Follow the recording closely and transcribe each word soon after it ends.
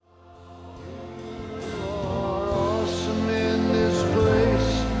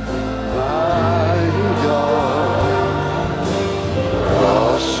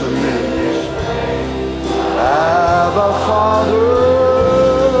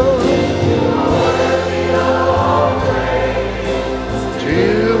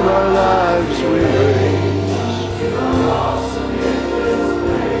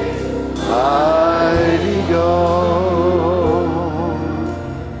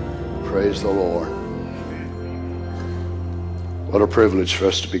Praise the Lord. What a privilege for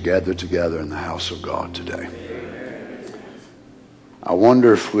us to be gathered together in the house of God today. I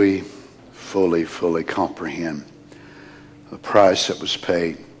wonder if we fully comprehend the price that was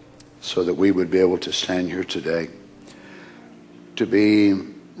paid so that we would be able to stand here today, to be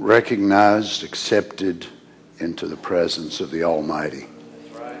recognized, accepted into the presence of the Almighty.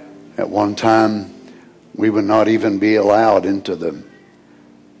 At one time, we would not even be allowed into the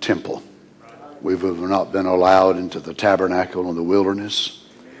temple. We would have not been allowed into the tabernacle in the wilderness.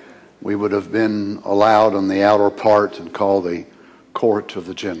 We would have been allowed on the outer part and called the court of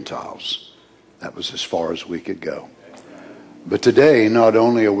the Gentiles. That was as far as we could go. But today, not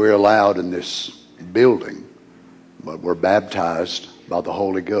only are we allowed in this building, but we're baptized by the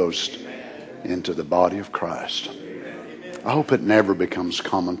Holy Ghost into the body of Christ. I hope it never becomes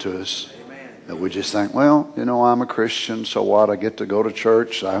common to us that we just think, well, you know, I'm a Christian, so what? I get to go to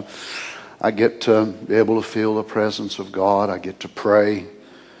church. I get to be able to feel the presence of God. I get to pray.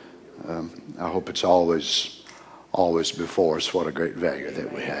 I hope it's always before us. What a great value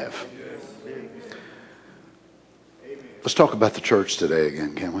that we have. Let's talk about the church today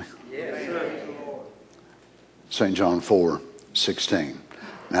again, can we? St. John 4:16.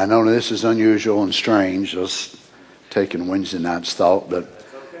 Now, I know this is unusual and strange, just taking Wednesday night's thought, but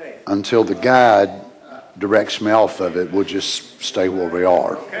until the guide directs me off of it, we'll just stay where we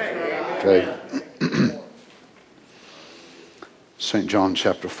are. Okay? St. John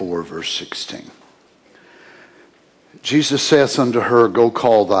chapter 4, verse 16. Jesus saith unto her, Go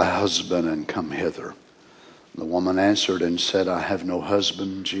call thy husband and come hither. The woman answered and said, I have no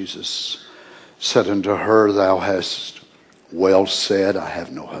husband. Jesus said unto her, Thou hast well said, I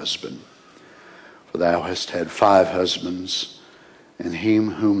have no husband. For thou hast had 5 husbands, and him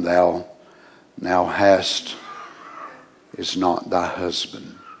whom thou now hast is not thy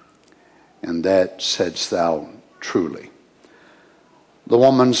husband. And that saidst thou truly. The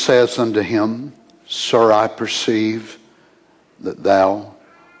woman saith unto him, Sir, I perceive that thou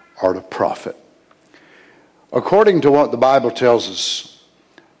art a prophet. According to what the Bible tells us,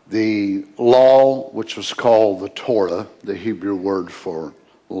 the law, which was called the Torah, the Hebrew word for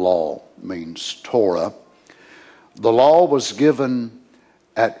law means Torah, the law was given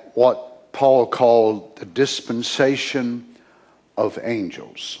at what Paul called the dispensation of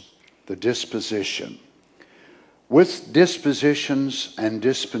angels, the disposition. With dispositions and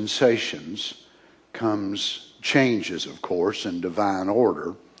dispensations comes changes, of course, in divine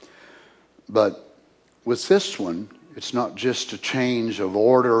order. But with this one, it's not just a change of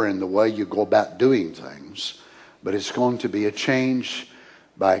order in the way you go about doing things, but it's going to be a change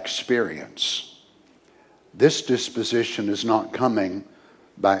by experience. This disposition is not coming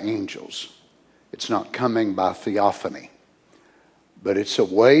by angels. It's not coming by theophany. But it's a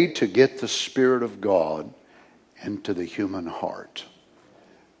way to get the Spirit of God into the human heart,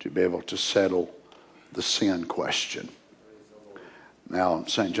 to be able to settle the sin question. Now,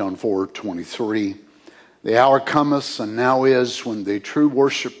 St. John 4:23, the hour cometh and now is when the true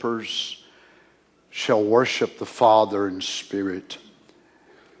worshipers shall worship the Father in spirit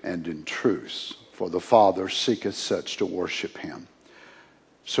and in truth. For the Father seeketh such to worship him.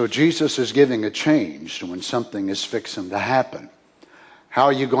 So Jesus is giving a change when something is fixing to happen. How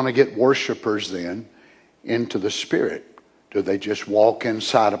are you going to get worshipers then into the Spirit? Do they just walk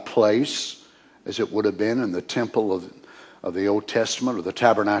inside a place as it would have been in the temple of the Old Testament, or the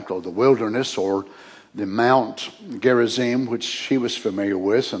tabernacle of the wilderness, or the Mount Gerizim, which he was familiar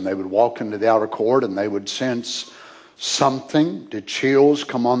with, and they would walk into the outer court and they would sense something? Did chills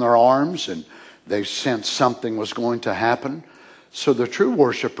come on their arms and they sensed something was going to happen? So the true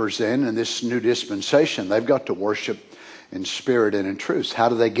worshipers then in this new dispensation, they've got to worship in spirit and in truth. How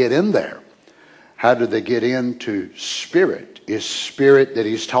do they get in there? How do they get into spirit? Is spirit that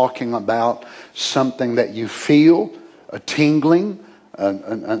he's talking about something that you feel, a tingling?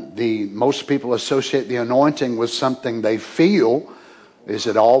 Most people associate the anointing with something they feel. Is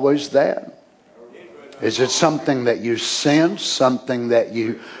it always that? Is it something that you sense, something that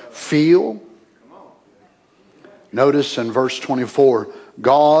you feel? Notice in verse 24,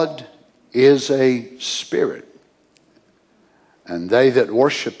 God is a spirit, and they that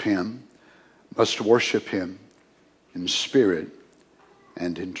worship him must worship him in spirit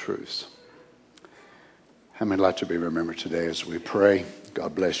and in truth. How many like to be remembered today as we pray?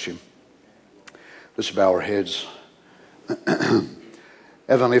 God bless you. Let's bow our heads.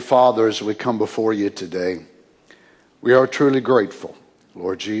 Heavenly Father, as we come before you today, we are truly grateful,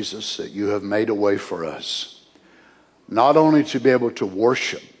 Lord Jesus, that you have made a way for us, not only to be able to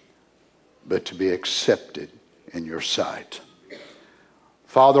worship, but to be accepted in your sight.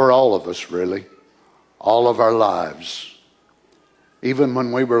 Father, all of us really, all of our lives, even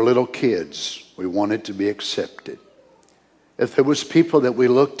when we were little kids, we wanted to be accepted. If there was people that we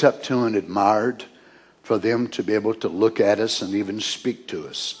looked up to and admired, for them to be able to look at us and even speak to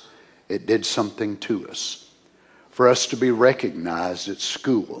us, it did something to us. For us to be recognized at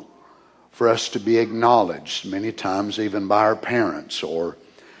school, for us to be acknowledged many times even by our parents or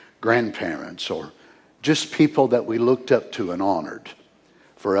grandparents or just people that we looked up to and honored,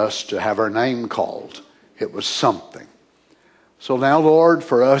 for us to have our name called, it was something. So now, Lord,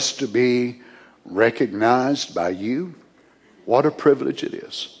 for us to be recognized by you, what a privilege it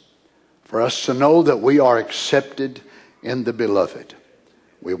is. For us to know that we are accepted in the beloved.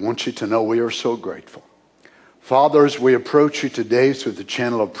 We want you to know we are so grateful. Father, as we approach you today through the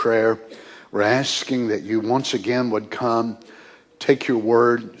channel of prayer, we're asking that you once again would come, take your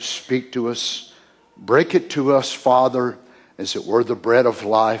word, speak to us, break it to us, Father, as it were the bread of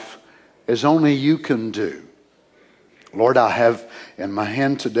life, as only you can do. Lord, I have in my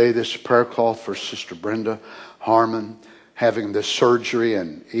hand today this prayer cloth for Sister Brenda Harmon, having this surgery,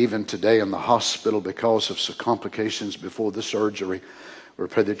 and even today in the hospital because of some complications before the surgery. We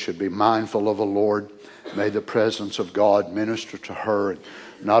pray that you'd be mindful of the Lord. May the presence of God minister to her.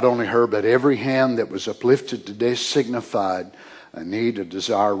 Not only her, but every hand that was uplifted today signified a need, a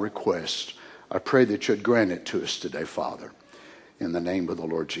desire, request. I pray that you'd grant it to us today, Father, in the name of the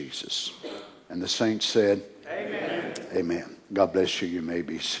Lord Jesus. And the saints said, Amen. Amen. God bless you. You may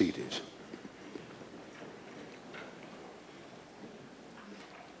be seated.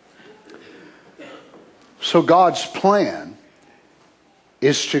 So God's plan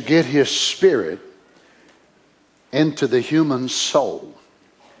is to get His Spirit into the human soul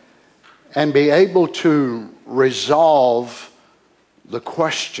and be able to resolve the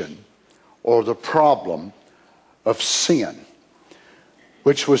question or the problem of sin,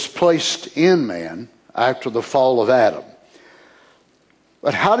 which was placed in man after the fall of Adam.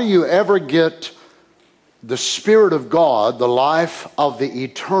 But how do you ever get the Spirit of God, the life of the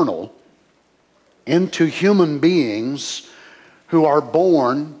eternal, into human beings who are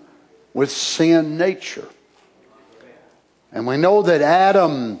born with sin nature? And we know that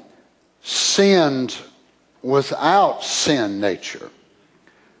Adam sinned without sin nature.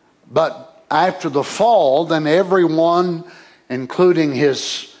 But after the fall, then everyone, including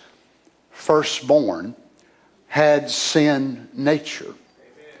his firstborn, had sin nature.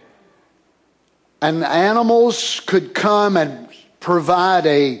 And animals could come and provide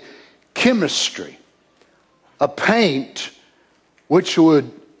a chemistry, a paint, which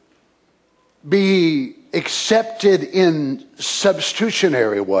would be accepted in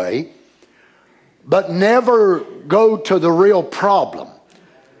substitutionary way, but never go to the real problem.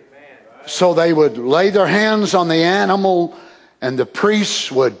 So they would lay their hands on the animal, and the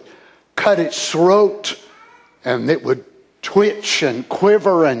priests would cut its throat, and it would twitch and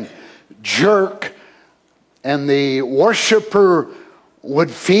quiver and jerk, and the worshiper would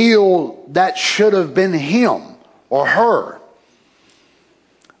feel that should have been him or her.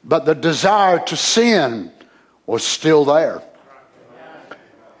 But the desire to sin was still there.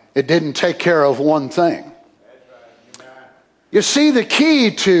 It didn't take care of one thing. You see, the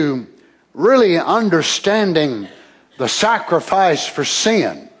key to really understanding the sacrifice for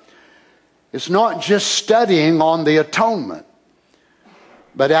sin is not just studying on the atonement,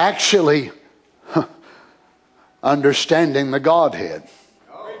 but actually understanding the Godhead.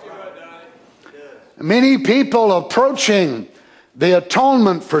 Many people approaching the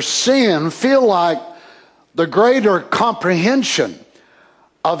atonement for sin feel like the greater comprehension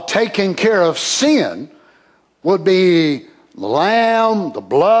of taking care of sin would be the lamb, the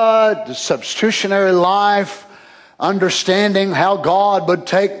blood, the substitutionary life, understanding how God would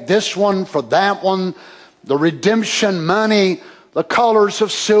take this one for that one, the redemption money, the colors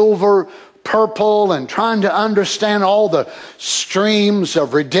of silver, purple, and trying to understand all the streams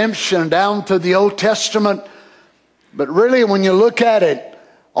of redemption down through the Old Testament. But really, when you look at it,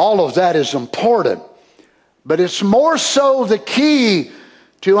 all of that is important. But it's more so the key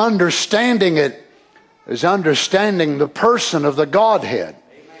to understanding it is understanding the person of the Godhead.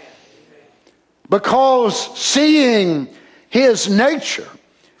 Because seeing His nature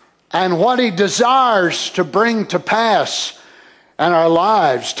and what He desires to bring to pass in our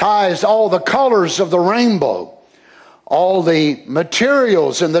lives ties all the colors of the rainbow, all the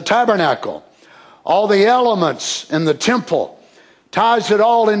materials in the tabernacle, all the elements in the temple, ties it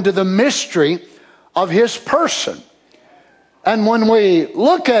all into the mystery of His person. And when we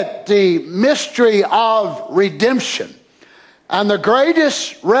look at the mystery of redemption, and the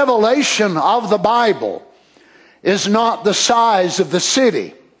greatest revelation of the Bible is not the size of the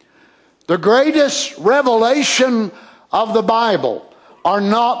city. The greatest revelation of the Bible are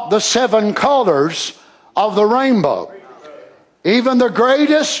not the 7 colors of the rainbow. Even the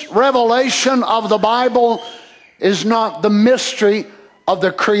greatest revelation of the Bible is not the mystery of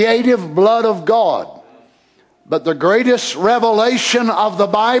the creative blood of God. But the greatest revelation of the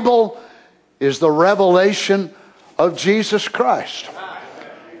Bible is the revelation of Jesus Christ.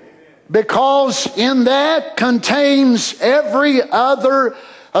 Because in that contains every other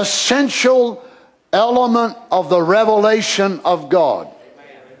essential element of the revelation of God,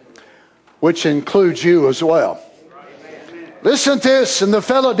 which includes you as well. Listen to this, in the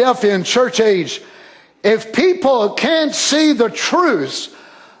Philadelphian church age, if people can't see the truth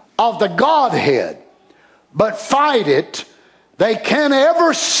of the Godhead but fight it, they can't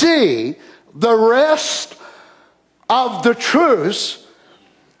ever see the rest of the truth,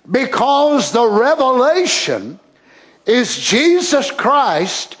 because the revelation is Jesus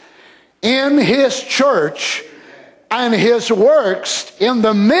Christ in His church and His works in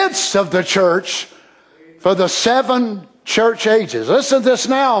the midst of the church for the 7 church ages. Listen to this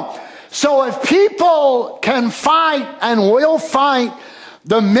now. So if people can fight and will fight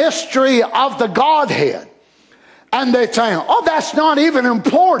the mystery of the Godhead, and they think, oh, that's not even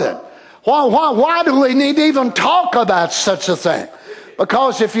important. Why do we need to even talk about such a thing?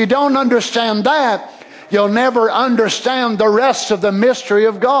 Because if you don't understand that, you'll never understand the rest of the mystery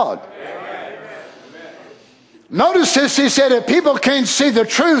of God. Notice this, he said, if people can't see the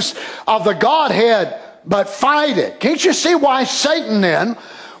truth of the Godhead but fight it. Can't you see why Satan then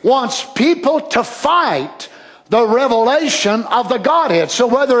wants people to fight the revelation of the Godhead? So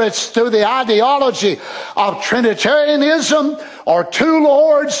whether it's through the ideology of Trinitarianism or 2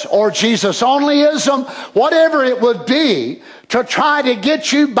 Lords or Jesus onlyism, whatever it would be, to try to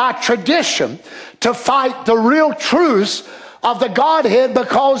get you by tradition to fight the real truth of the Godhead,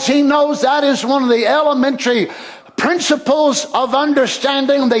 because he knows that is one of the elementary principles of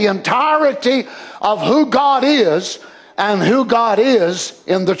understanding the entirety of who God is and who God is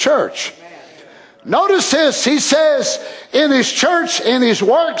in the church. Notice this, he says in his church, in his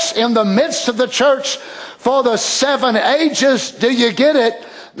works, in the midst of the church for the 7 ages. Do you get it?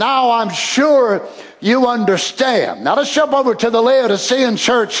 Now I'm sure you understand. Now let's jump over to the Laodicean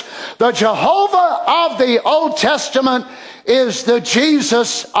church. The Jehovah of the Old Testament is the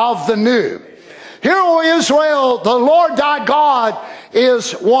Jesus of the New. Hear, O Israel, the Lord thy God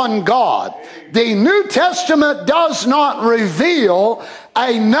is one God. The New Testament does not reveal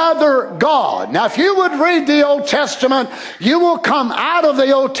another God. Now, if you would read the Old Testament, you will come out of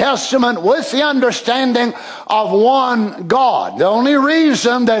the Old Testament with the understanding of one God. The only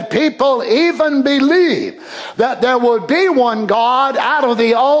reason that people even believe that there would be one God out of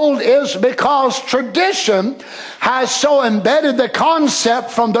the Old is because tradition has so embedded the concept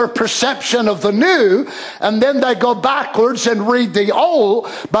from their perception of the New, and then they go backwards and read the Old.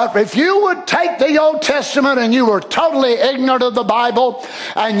 But if you would take the Old Testament and you were totally ignorant of the Bible,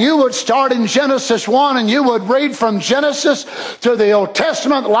 and you would start in Genesis 1 and you would read from Genesis to the Old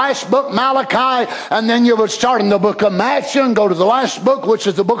Testament, last book Malachi, and then you would start in the book of Matthew and go to the last book, which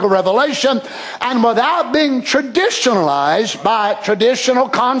is the book of Revelation, and without being traditionalized by traditional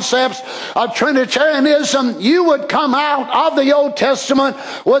concepts of Trinitarianism, you would come out of the Old Testament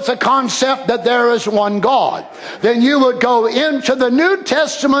with the concept that there is one God. Then you would go into the New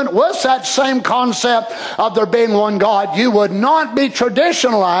Testament with that same concept of there being one God. You would not be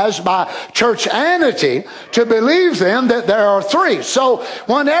traditionalized by churchianity to believe then that there are 3. So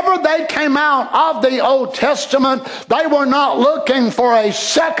whenever they came out of the Old Testament, they were not looking for a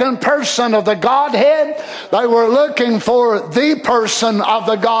second person of the Godhead. They were looking for the person of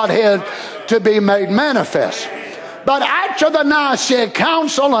the Godhead to be made manifest. But after the Nicene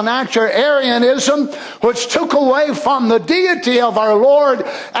Council and after Arianism, which took away from the deity of our Lord,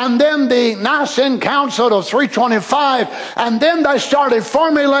 and then the Nicene Council of 325, and then they started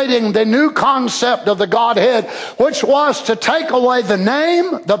formulating the new concept of the Godhead, which was to take away the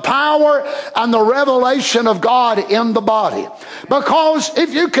name, the power, and the revelation of God in the body. Because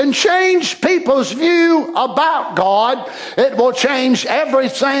if you can change people's view about God, it will change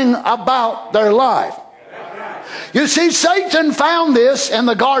everything about their life. You see, Satan found this in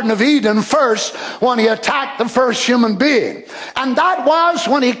the Garden of Eden first when he attacked the first human being. And that was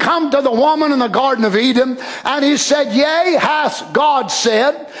when he come to the woman in the Garden of Eden and he said, yea, hath God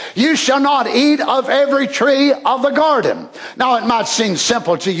said, you shall not eat of every tree of the garden. Now it might seem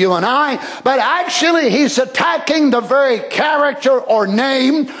simple to you and I, but actually he's attacking the very character or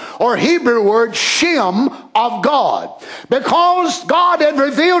name or Hebrew word Shem of God. Because God had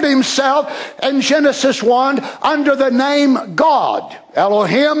revealed himself in Genesis 1 under the name God,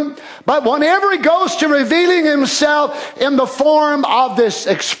 Elohim. But whenever he goes to revealing himself in the form of this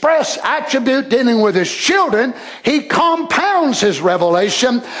express attribute dealing with his children, he compounds his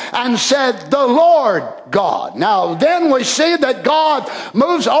revelation and said, the Lord God. Now then we see that God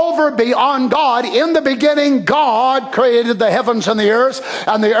moves over beyond God. In the beginning, God created the heavens and the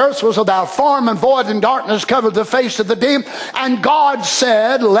earth was without form and void, and darkness covered the face of the deep. And God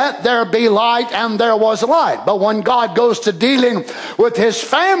said, let there be light, and there was light. But when God goes to dealing with his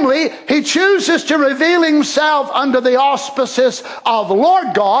family, he chooses to reveal himself under the auspices of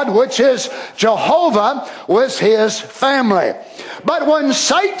Lord God, which is Jehovah, with his family. But when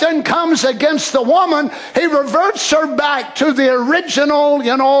Satan comes against the woman, he reverts her back to the original,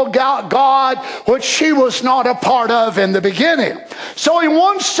 God, which she was not a part of in the beginning. So he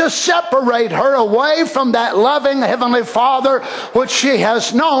wants to separate her away from that loving Heavenly Father, which she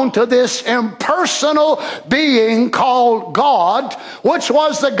has known, to this impersonal being called God, which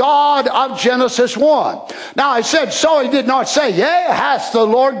was the God of Genesis 1. Now I said, so he did not say, yea, hath the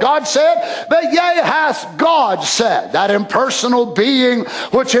Lord God said, but yea, hath God said. That impersonal being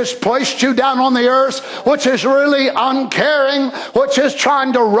which has placed you down on the earth, which is really uncaring, which is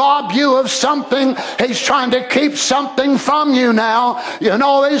trying to rob you of something. He's trying to keep something from you now.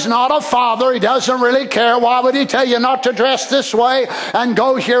 He's not a father. He doesn't really care. Why would he tell you not to dress this way and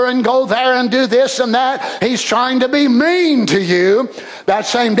go here and go there and do this and that? He's trying to be mean to you. That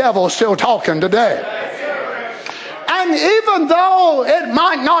same devil is still talking today. And even though it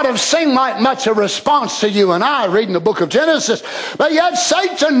might not have seemed like much a response to you and I reading the book of Genesis, but yet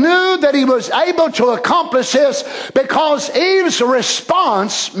Satan knew that he was able to accomplish this because Eve's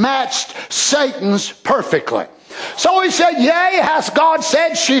response matched Satan's perfectly. So he said, yea, hath God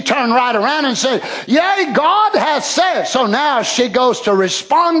said? She turned right around and said, yea, God hath said. So now she goes to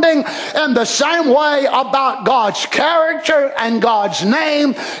responding in the same way about God's character and God's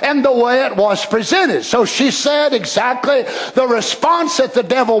name and the way it was presented. So she said exactly the response that the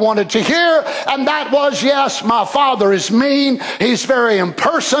devil wanted to hear, and that was, yes, my father is mean. He's very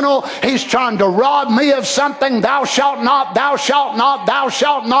impersonal. He's trying to rob me of something. Thou shalt not, thou shalt not, thou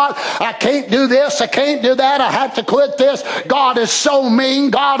shalt not. I can't do this. I can't do that. I have to quit this. God is so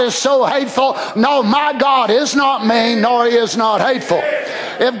mean. God is so hateful. No, my God is not mean, nor he is not hateful.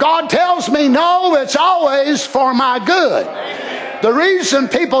 If God tells me no, it's always for my good. The reason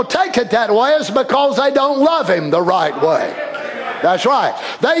people take it that way is because they don't love him the right way. That's right.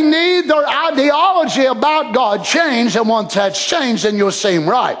 They need their ideology about God changed, and once that's changed, then you'll see him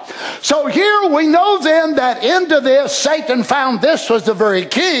right. So here we know then that into this, Satan found this was the very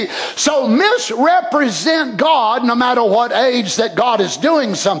key. So misrepresent God, no matter what age that God is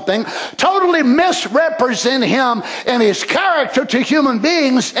doing something, totally misrepresent him in his character to human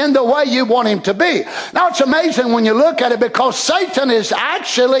beings in the way you want him to be. Now it's amazing when you look at it, because Satan is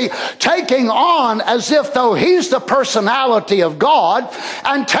actually taking on as if though he's the personality of God,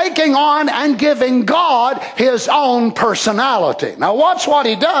 and taking on and giving God his own personality. Now watch what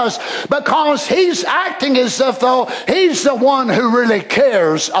he does, because he's acting as if though he's the one who really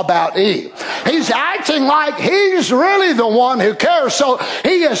cares about Eve. He's acting like he's really the one who cares. So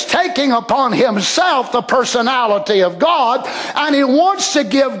he is taking upon himself the personality of God, and he wants to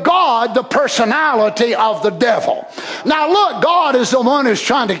give God the personality of the devil. Now look, God is the one who's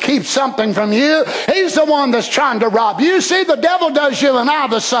trying to keep something from you. He's the one that's trying to rob you. See, the devil does you and I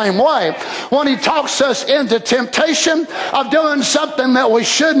the same way. When he talks us into temptation of doing something that we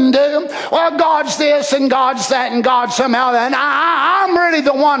shouldn't do, well, God's this and God's that and God's somehow that, and I'm really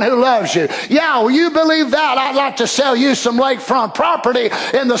the one who loves you. Yeah, well, you believe that? I'd like to sell you some lakefront property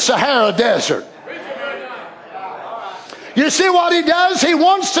in the Sahara Desert. You see what he does? He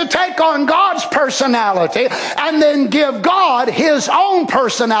wants to take on God's personality and then give God his own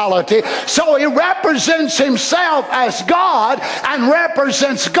personality. So he represents himself as God and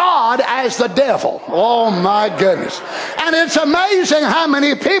represents God as the devil. Oh my goodness. And it's amazing how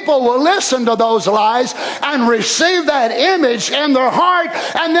many people will listen to those lies and receive that image in their heart.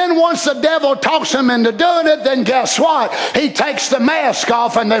 And then once the devil talks them into doing it, then guess what? He takes the mask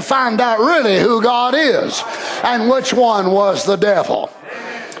off and they find out really who God is and which one was the devil.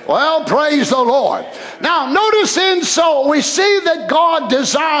 Well, praise the Lord. Now, notice in so we see that God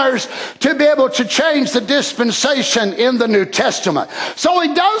desires to be able to change the dispensation in the New Testament. So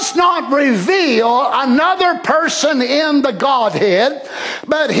he does not reveal another person in the Godhead,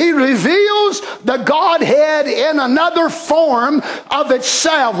 but he reveals the Godhead in another form of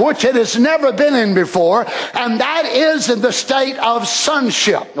itself, which it has never been in before, and that is in the state of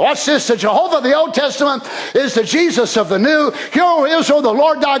sonship. Watch this. The Jehovah of the Old Testament is the Jesus of the New. Hear, O Israel, the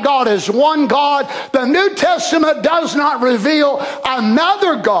Lord thy God is one God. The New Testament does not reveal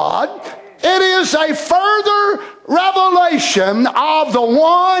another God. It is a further revelation of the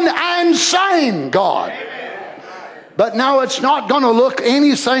one and same God. But now it's not going to look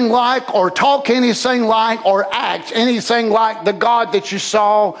anything like or talk anything like or act anything like the God that you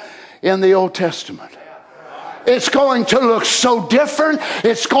saw in the Old Testament. It's going to look so different.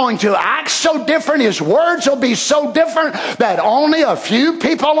 It's going to act so different. His words will be so different that only a few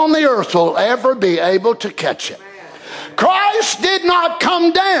people on the earth will ever be able to catch it. Christ did not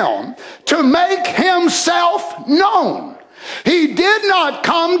come down to make himself known. He did not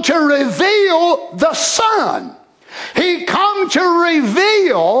come to reveal the Son. He come to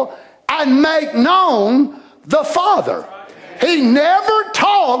reveal and make known the Father. He never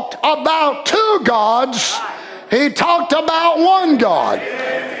talked about two gods. He talked about one God.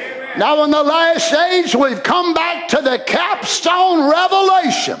 Now in the last age, we've come back to the capstone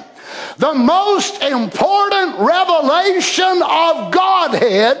revelation. The most important revelation of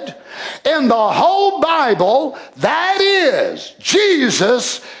Godhead in the whole Bible, that is,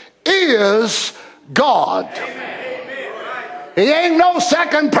 Jesus is God. He ain't no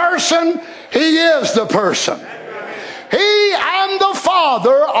second person. He is the person. He and the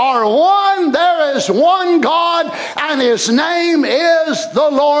Father are one. There is one God, and his name is the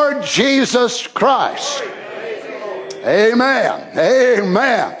Lord Jesus Christ. Amen.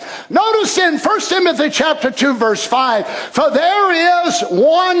 Amen. Notice in 1 Timothy chapter 2 verse 5, for there is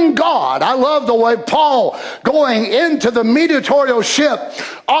one God. I love the way Paul, going into the mediatorship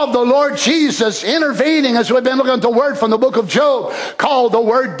of the Lord Jesus, intervening, as we've been looking at the word from the book of Job, called the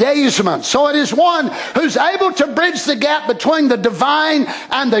word daysman. So it is one who's able to bridge the gap between the divine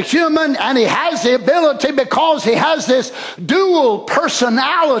and the human, and he has the ability, because he has this dual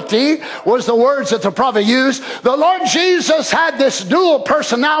personality, was the words that the prophet used. The Lord Jesus had this dual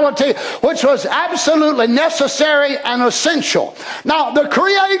personality, which was absolutely necessary and essential. Now, the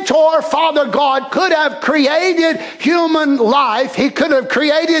Creator, Father God, could have created human life. He could have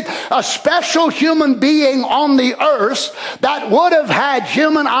created a special human being on the earth that would have had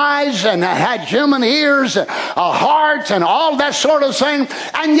human eyes and had human ears, a heart, and all that sort of thing.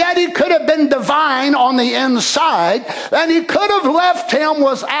 And yet he could have been divine on the inside. And he could have left him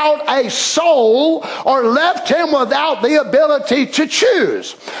without a soul, or left him without the ability to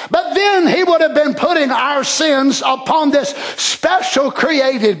choose. But then he would have been putting our sins upon this special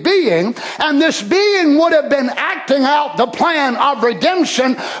created being, and this being would have been acting out the plan of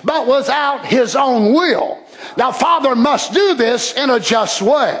redemption, but without his own will. Now, Father must do this in a just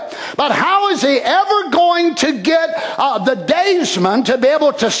way. But how is he ever going to get the daysman to be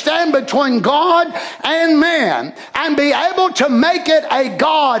able to stand between God and man and be able to make it a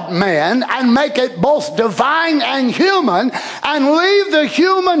God-man and make it both divine and human, and leave the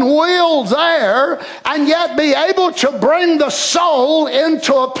human will there, and yet be able to bring the soul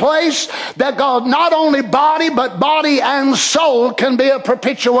into a place that God, not only body, but body and soul, can be a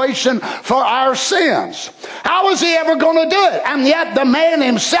propitiation for our sins? How is he ever going to do it? And yet the man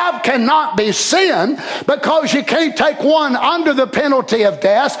himself cannot be sin, because you can't take one under the penalty of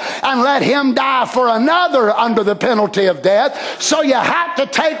death and let him die for another under the penalty of death. So you have to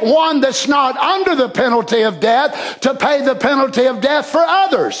take one that's not under the penalty of death to pay the penalty of death for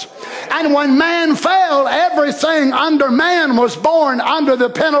others. And when man fell, everything under man was born under the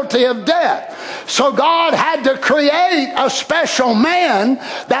penalty of death. So God had to create a special man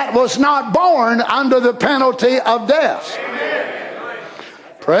that was not born under the penalty of death.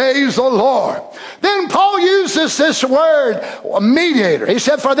 Praise the Lord. Then Paul uses this word, mediator. He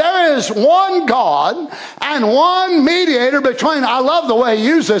said, for there is one God and one mediator between. I love the way he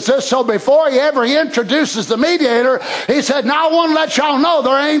uses this. So before he ever introduces the mediator, he said, now I want to let y'all know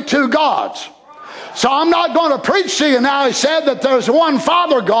there ain't two gods. So I'm not going to preach to you now. He said that there's one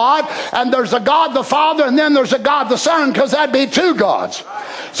Father God, and there's a God the Father, and then there's a God the Son, because that'd be two gods.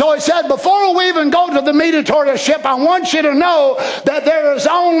 So he said, before we even go to the mediatorship, I want you to know that there is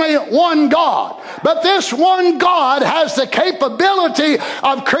only one God. But this one God has the capability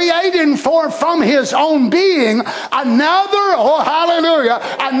of creating from his own being another, oh hallelujah,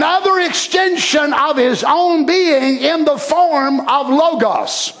 another extension of his own being in the form of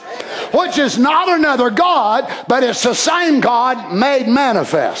Logos, which is not another God, but it's the same God made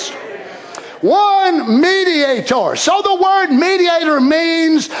manifest. One mediator. So the word mediator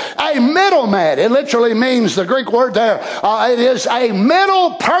means a middleman. It literally means, the Greek word there, it is a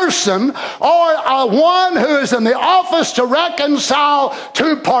middle person, or one who is in the office to reconcile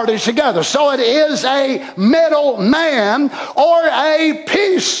two parties together. So it is a middleman or a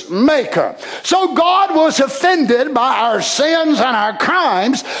peacemaker. So God was offended by our sins and our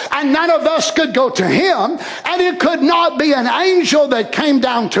crimes, and none of us could go to him, and it could not be an angel that came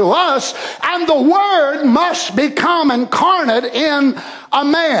down to us, and the Word must become incarnate in a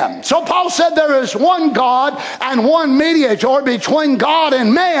man. So Paul said there is one God and one mediator between God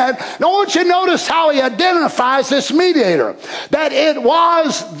and man. Now I want you to notice how he identifies this mediator. That it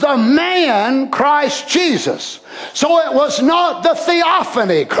was the man Christ Jesus. So it was not the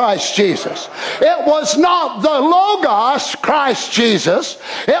theophany Christ Jesus. It was not the Logos Christ Jesus.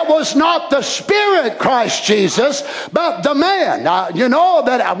 It was not the Spirit Christ Jesus, but the man. Now, you know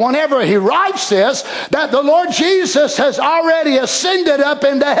that whenever he writes this, that the Lord Jesus has already ascended up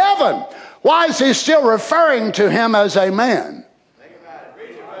into heaven. Why is he still referring to him as a man?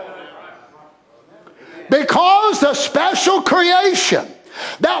 Because the special creation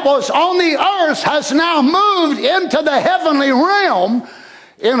that was on the earth has now moved into the heavenly realm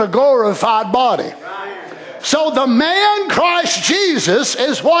in a glorified body. So the man Christ Jesus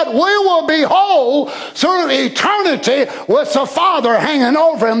is what we will behold through eternity, with the Father hanging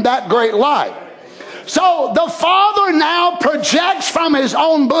over him, that great light. So the Father now projects from his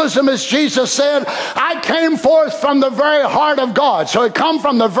own bosom, as Jesus said, I came forth from the very heart of God. So he come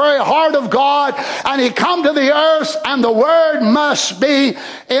from the very heart of God, and he come to the earth, and the Word must be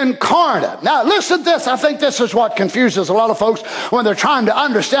incarnate. Now listen to this. I think this is what confuses a lot of folks when they're trying to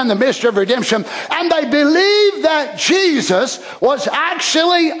understand the mystery of redemption. And they believe that Jesus was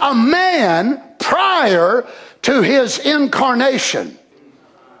actually a man prior to his incarnation.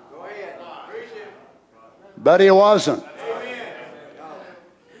 But he wasn't.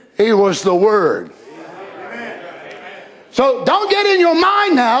 He was the Word. So don't get in your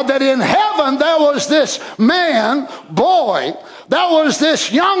mind now that in heaven there was this man, boy, there was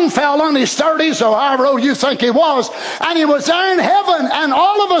this young fella in his 30s or however old you think he was, and he was there in heaven, and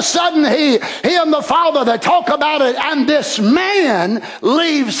all of a sudden he and the Father, they talk about it, and this man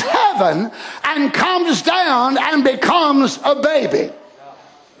leaves heaven and comes down and becomes a baby.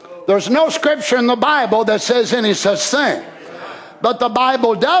 There's no scripture in the Bible that says any such thing. But the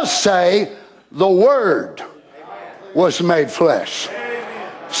Bible does say the Word was made flesh.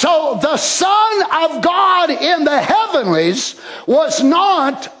 So the Son of God in the heavenlies was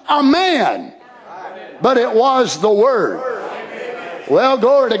not a man, but it was the Word. Well,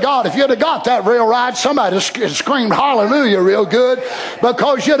 glory to God. If you'd have got that real right, somebody screamed hallelujah real good,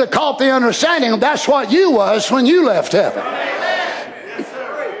 because you'd have caught the understanding that's what you was when you left heaven.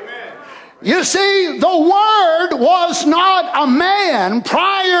 You see, the Word was not a man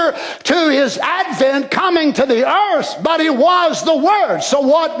prior to his advent coming to the earth, but he was the Word. So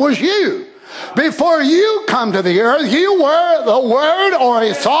what was you? Before you come to the earth, you were the Word, or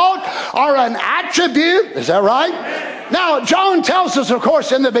a thought, or an attribute. Is that right? Now, John tells us, of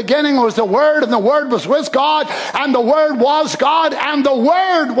course, in the beginning was the Word, and the Word was with God, and the Word was God, and the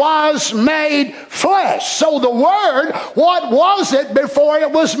Word was made flesh. So the Word, what was it before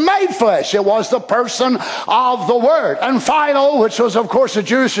it was made flesh? It was the person of the Word. And Philo, which was, of course, a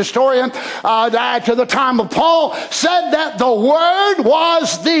Jewish historian to the time of Paul, said that the Word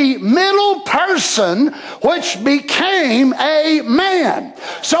was the middle person which became a man.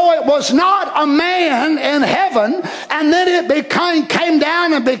 So it was not a man in heaven, and then it came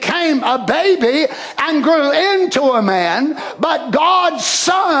down and became a baby and grew into a man. But God's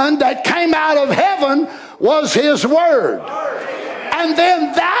Son that came out of heaven was His Word. And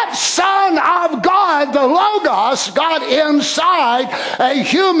then that Son of God, the Logos, got inside a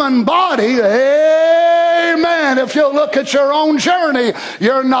human body. Amen. If you look at your own journey,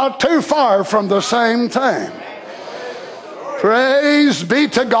 you're not too far from the same thing. Praise be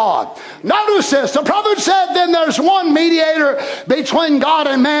to God. Notice this. The prophet said, then there's one mediator between God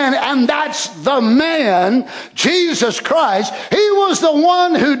and man, and that's the man, Jesus Christ. He was the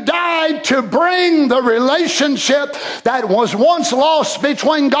one who died to bring the relationship that was once lost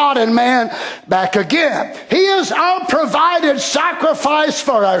between God and man back again. He is our provided sacrifice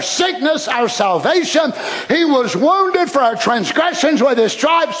for our sickness, our salvation. He was wounded for our transgressions. With His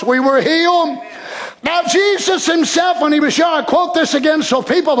stripes we were healed. Now, Jesus himself, when he was young, I quote this again so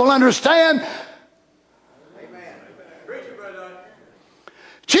people will understand. Amen.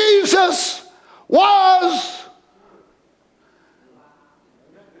 Jesus was,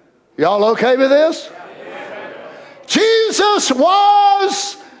 Y'all okay with this? Jesus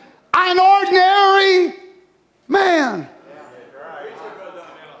was an ordinary man.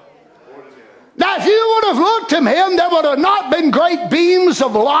 Now, if you would have looked at him, there would have not been great beams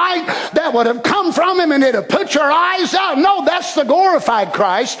of light that would have come from him and it would have put your eyes out. No, that's the glorified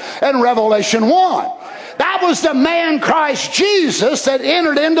Christ in Revelation 1. That was the man Christ Jesus that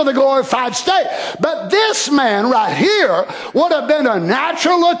entered into the glorified state. But this man right here would have been a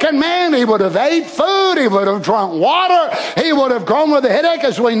natural looking man. He would have ate food. He would have drunk water. He would have grown with a headache,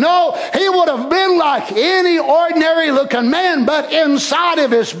 as we know. He would have been like any ordinary looking man. But inside of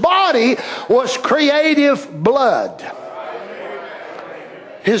his body was creative blood.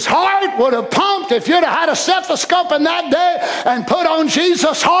 His heart would have pumped. If you'd have had a stethoscope in that day and put on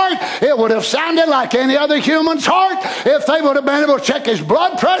Jesus' heart, it would have sounded like any other human's heart. If they would have been able to check his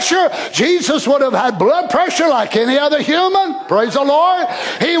blood pressure, Jesus would have had blood pressure like any other human. Praise the Lord.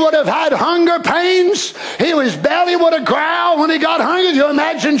 He would have had hunger pains. His belly would have growled when he got hungry. You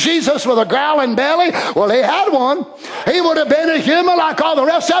imagine Jesus with a growling belly? Well, he had one. He would have been a human like all the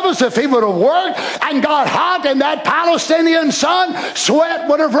rest of us if he would have worked and got hot in that Palestinian sun. Sweat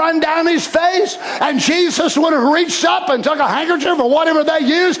would have run down his face, and Jesus would have reached up and took a handkerchief or whatever they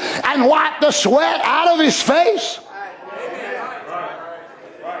used and wiped the sweat out of his face.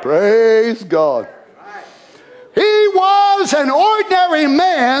 Praise God. He was an ordinary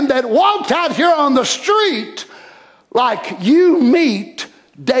man that walked out here on the street like you meet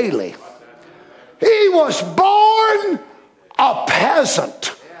daily. He was born a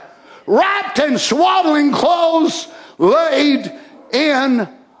peasant, wrapped in swaddling clothes, laid in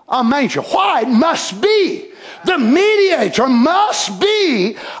a manger. Why? It must be. The mediator must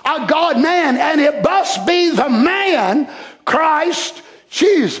be a God-man, and it must be the man, Christ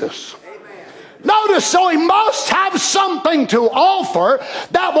Jesus. Notice, so he must have something to offer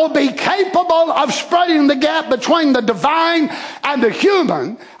that will be capable of spreading the gap between the divine and the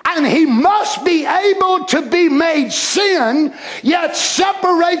human. And he must be able to be made sin, yet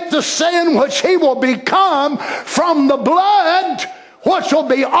separate the sin which he will become from the blood which will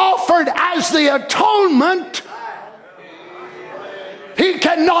be offered as the atonement. He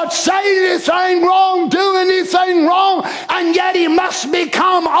cannot say anything wrong, do anything wrong, and yet he must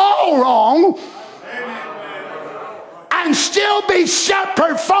become all wrong and still be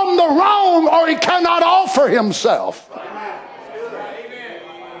separate from the wrong, or he cannot offer himself.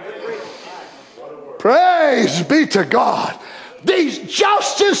 Praise be to God. The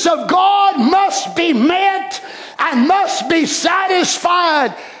justice of God must be met and must be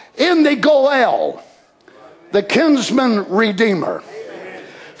satisfied in the Goel, the kinsman redeemer.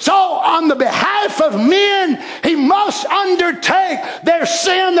 So on the behalf of men, he must undertake their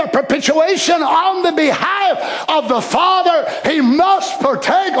sin, their perpetuation. On the behalf of the Father, he must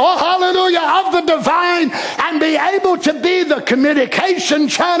partake, oh hallelujah, of the divine and be able to be the communication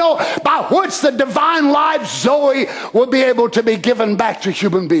channel by which the divine life, Zoe, will be able to be given back to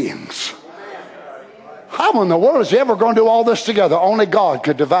human beings. How in the world is he ever going to do all this together? Only God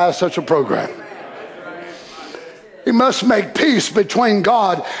could devise such a program. He must make peace between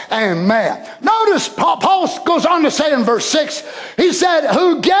God and man. Notice Paul goes on to say in verse 6, he said,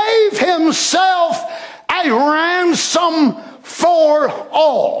 who gave himself a ransom for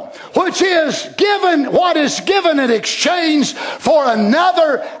all, which is given, what is given in exchange for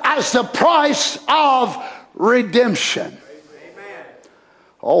another as the price of redemption.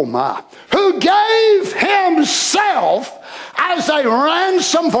 Oh my. Who gave himself as a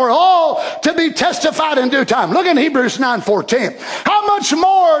ransom for all to be testified in due time. Look in Hebrews 9:14. How much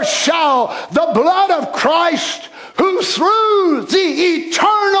more shall the blood of Christ, who through the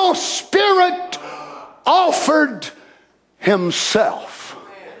eternal Spirit offered himself.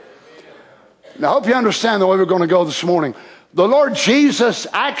 Now I hope you understand the way we're going to go this morning. The Lord Jesus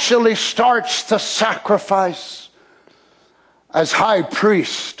actually starts the sacrifice as high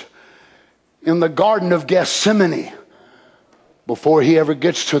priest in the Garden of Gethsemane before he ever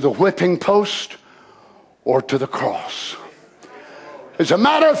gets to the whipping post or to the cross. As a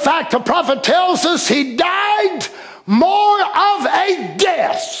matter of fact, the prophet tells us he died more of a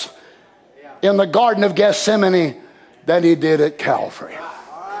death in the Garden of Gethsemane than he did at Calvary.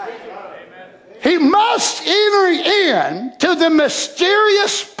 He must enter in to the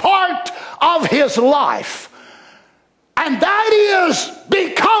mysterious part of his life, and that is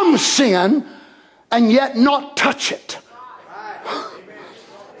become sin and yet not touch it.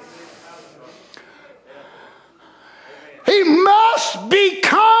 He must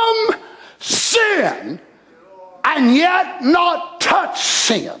become sin and yet not touch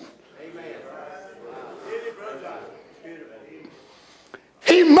sin.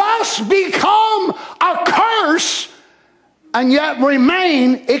 He he must become a curse and yet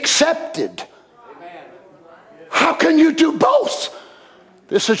remain accepted. How can you do both?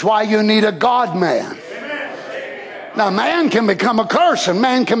 This is why you need a God-man. Now, man can become a curse, and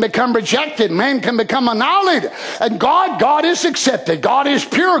man can become rejected, man can become annihilated. And God is accepted, God is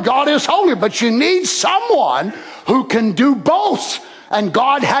pure, God is holy. But you need someone who can do both. And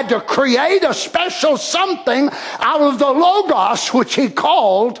God had to create a special something out of the Logos, which he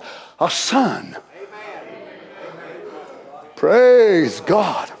called a son. Praise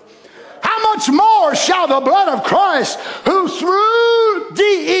God. How much more shall the blood of Christ, who through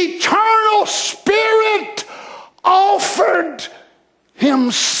the eternal Spirit offered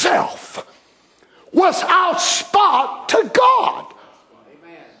himself without spot to God.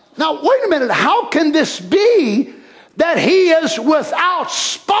 Now, wait a minute. How can this be that he is without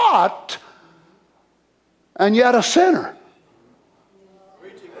spot and yet a sinner?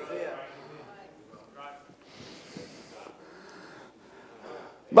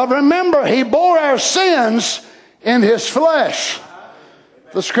 But remember, he bore our sins in his flesh.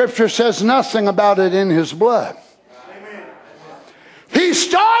 The scripture says nothing about it in his blood. He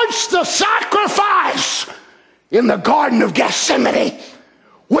starts the sacrifice in the Garden of Gethsemane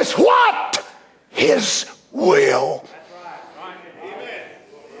with what? His will.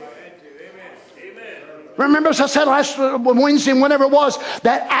 Remember, as I said last Wednesday, whenever it was,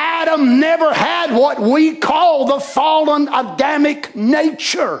 that Adam never had what we call the fallen Adamic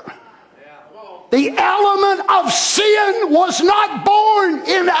nature. The element of sin was not born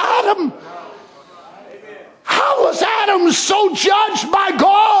in Adam. How was Adam so judged by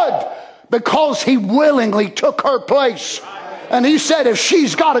God? Because he willingly took her place. And he said, if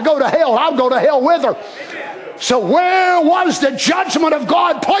she's got to go to hell, I'll go to hell with her. So where was the judgment of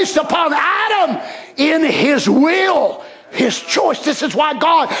God placed upon Adam? In his will, his choice. This is why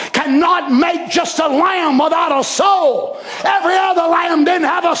God cannot make just a lamb without a soul. Every other lamb didn't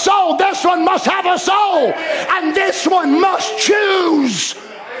have a soul. This one must have a soul. And this one must choose.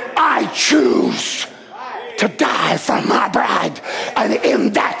 I choose to die for my bride. And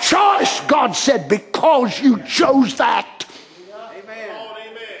in that choice, God said, because you chose that,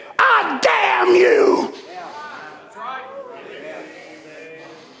 I damn you.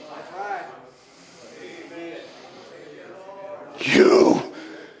 You,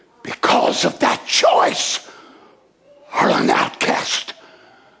 because of that choice, are an outcast.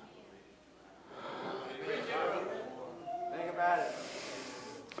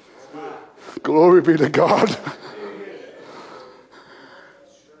 Glory be to God.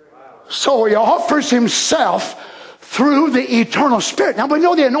 So he offers himself through the eternal Spirit. Now we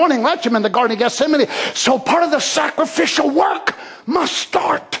know the anointing left him in the Garden of Gethsemane. So part of the sacrificial work must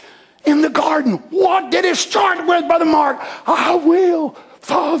start in the garden. What did it start with, Brother Mark? I will,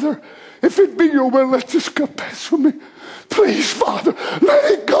 Father, if it be your will, let this cup pass from me. Please, Father,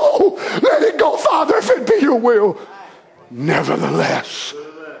 let it go. Let it go, Father, if it be your will. Nevertheless,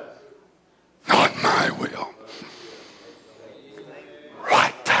 not my will.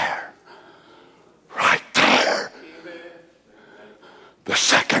 Right there. Right there. The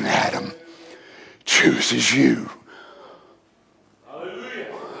second Adam chooses you.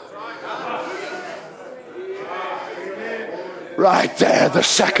 Right there, the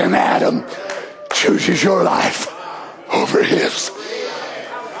second Adam chooses your life over his.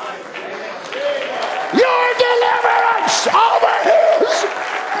 Your deliverance over his.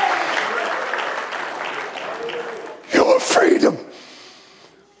 Your freedom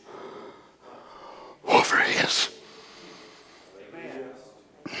over his.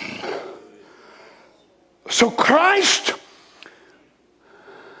 So Christ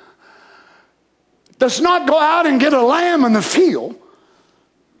does not go out and get a lamb in the field.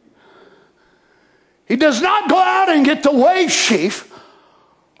 He does not go out and get the wave sheaf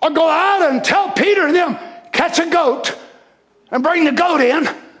or go out and tell Peter and them, catch a goat and bring the goat in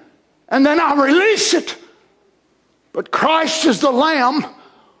and then I'll release it. But Christ is the lamb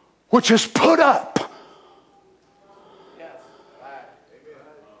which is put up.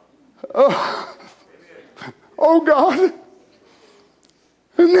 Oh God.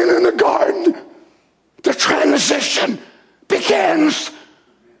 And then in the garden, the transition begins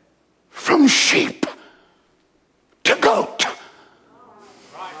from sheep to goat.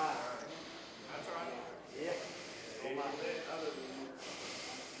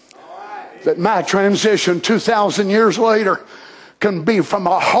 That my transition 2,000 years later can be from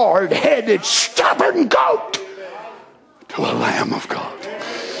a hard-headed, stubborn goat to a Lamb of God.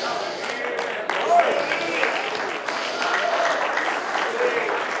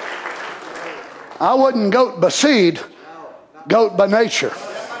 I wasn't goat by seed, goat by nature.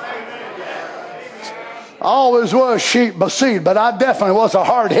 I always was sheep by seed, but I definitely was a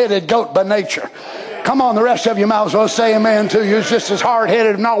hard-headed goat by nature. Come on, the rest of you might as well say amen too. You're just as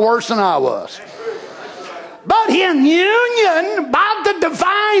hard-headed, if not worse than I was. But in union by the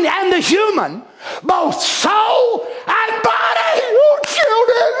divine and the human, both soul and body, oh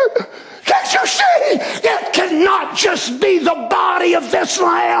children, can't you see? It cannot just be the body of this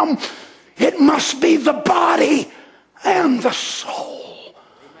lamb. It must be the body and the soul.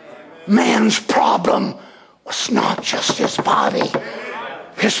 Man's problem was not just his body.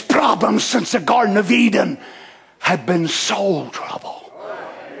 His problem since the Garden of Eden had been soul trouble.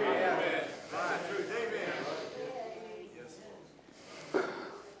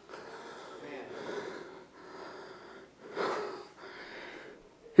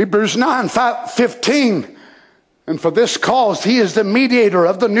 Hebrews 9:15, and for this cause he is the mediator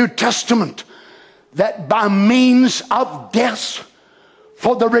of the New Testament, that by means of death,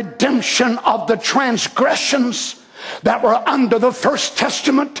 for the redemption of the transgressions that were under the first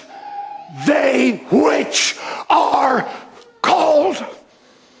testament, they which are called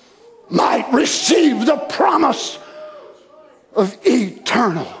might receive the promise of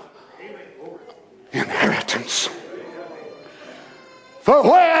eternal inheritance. For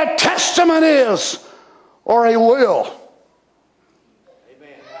where a testament is, or a will,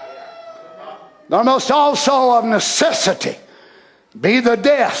 there must also of necessity be the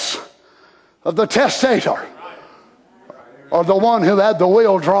death of the testator, or the one who had the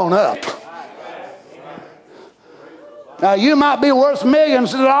will drawn up. Now, you might be worth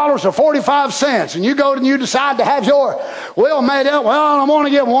millions of dollars or 45 cents, and you go and you decide to have your will made up. Well, I'm going to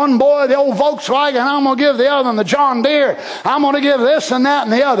give one boy the old Volkswagen, I'm going to give the other one the John Deere. I'm going to give this and that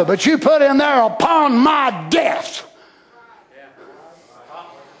and the other. But you put in there, upon my death.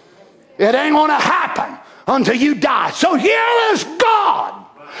 It ain't going to happen until you die. So here is God,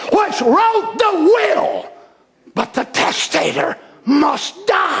 which wrote the will, but the testator must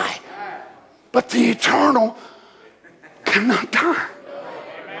die. But the eternal cannot die.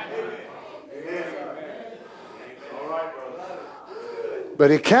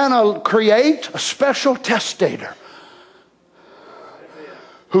 But he cannot create a special testator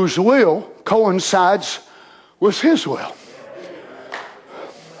whose will coincides with his will.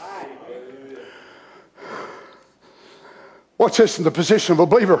 What's this in the position of a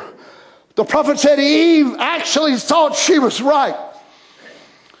believer? The prophet said Eve actually thought she was right,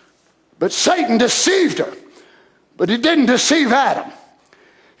 but Satan deceived her. But he didn't deceive Adam.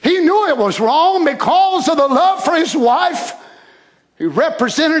 He knew it was wrong because of the love for his wife. He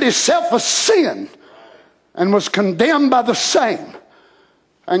represented himself as sin and was condemned by the same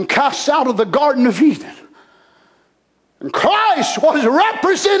and cast out of the Garden of Eden. And Christ was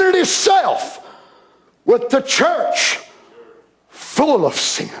represented himself with the church full of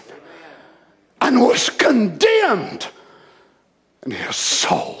sin and was condemned, and his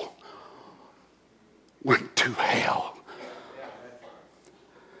soul went to hell.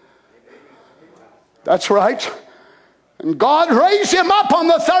 That's right. And God raised him up on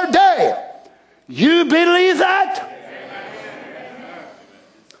the third day. You believe that?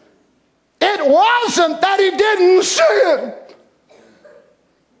 It wasn't that he didn't sin.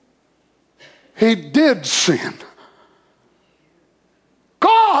 He did sin.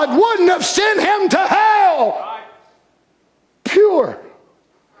 God wouldn't have sent him to hell pure.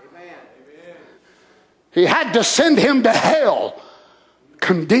 He had to send him to hell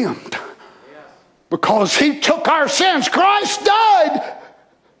condemned because he took our sins. Christ died,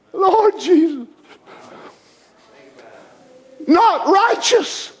 Lord Jesus, not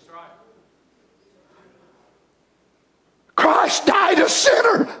righteous. Christ died a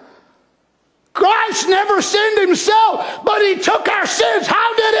sinner. Christ never sinned himself, but he took our sins.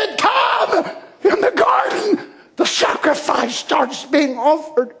 How did it come? In the garden, the sacrifice starts being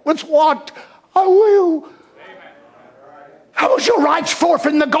offered with what? I will. How was your rights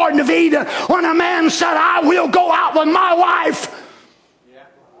forfeit in the Garden of Eden when a man said, I will go out with my wife?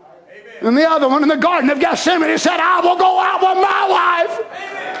 And the other one in the Garden of Gethsemane said, I will go out with my wife.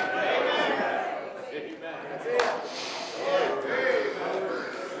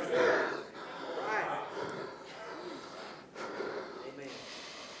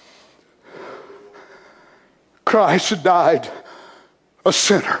 Christ died a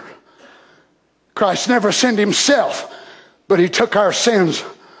sinner. Christ never sinned himself, but he took our sins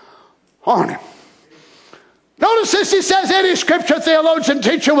on him. Notice this, he says, any scripture theologian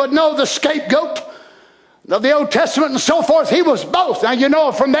teacher would know the scapegoat of the Old Testament and so forth. He was both. Now you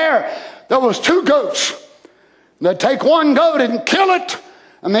know from there was two goats. They'd take one goat and kill it,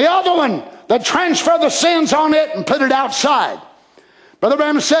 and the other one, they'd transfer the sins on it and put it outside. Brother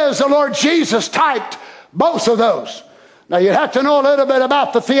Branham says the Lord Jesus typed Both of those. Now, you have to know a little bit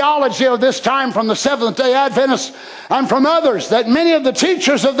about the theology of this time from the Seventh-day Adventists and from others, that many of the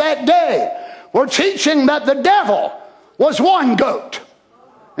teachers of that day were teaching that the devil was one goat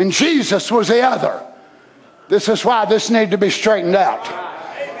and Jesus was the other. This is why this needs to be straightened out.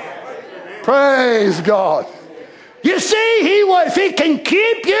 Praise God. You see, if he can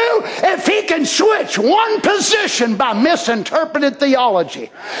keep you, if he can switch one position by misinterpreted theology,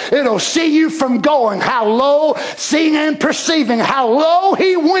 it'll see you from going how low, seeing and perceiving how low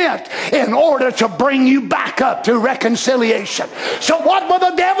he went in order to bring you back up to reconciliation. So what will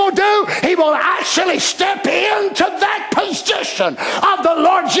the devil do? He will actually step into that position of the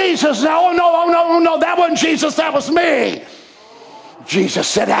Lord Jesus. Now, oh no, that wasn't Jesus, that was me. Jesus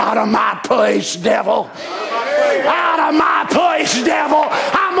said, out of my place, devil. Out of my place, devil.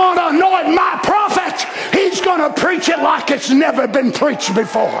 I'm going to anoint my prophet. He's going to preach it like it's never been preached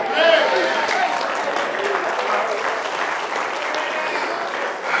before.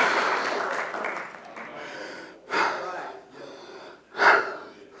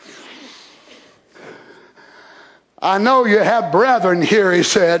 I know you have brethren here, he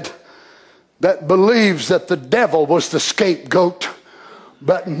said, that believes that the devil was the scapegoat.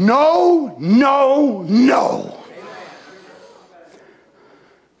 But no.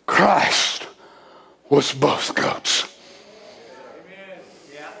 Christ was both goats.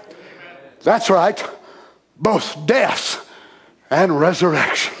 That's right. Both death and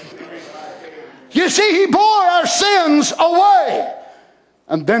resurrection. You see, he bore our sins away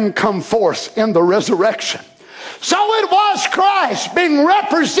and then come forth in the resurrection. So it was Christ being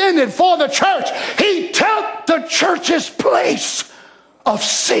represented for the church. He took the church's place of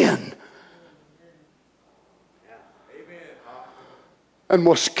sin and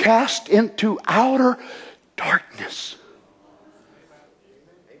was cast into outer darkness,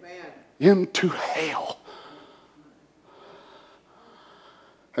 into hell,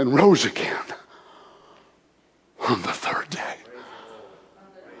 and rose again on the third day.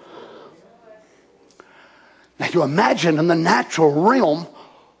 Now you imagine in the natural realm,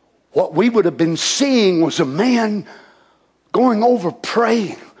 what we would have been seeing was a man going over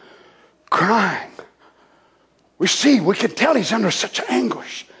praying, crying. We can tell he's under such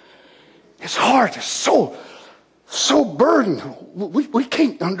anguish. His heart is so burdened. We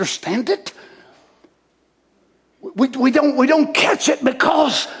can't understand it. We don't catch it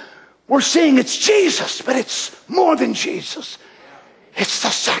because we're seeing it's Jesus, but it's more than Jesus. It's the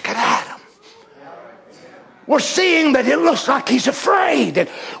second Adam. We're seeing that it looks like he's afraid, and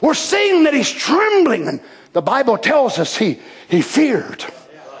we're seeing that he's trembling, and the Bible tells us he feared.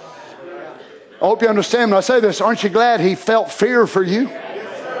 I hope you understand when I say this. Aren't you glad he felt fear for you?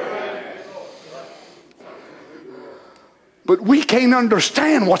 But we can't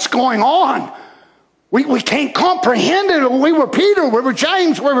understand what's going on. We can't comprehend it. We were Peter, we were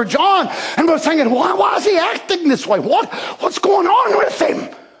James, we were John, and we're thinking, why is he acting this way? What's going on with him?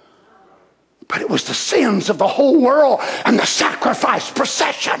 But it was the sins of the whole world, and the sacrifice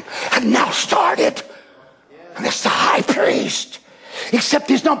procession had now started. And it's the high priest. Except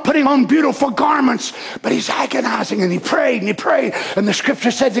he's not putting on beautiful garments, but he's agonizing, and he prayed and he prayed. And the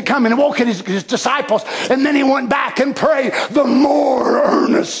scripture says he came and woke his disciples, and then he went back and prayed the more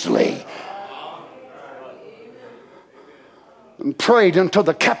earnestly. And prayed until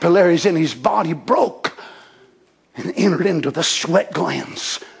the capillaries in his body broke and entered into the sweat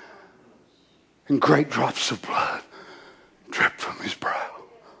glands. And great drops of blood dripped from his brow.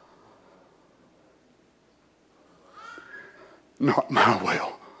 Not my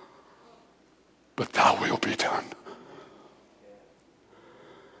will, but thy will be done.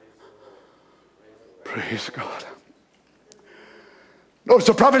 Praise God. Notice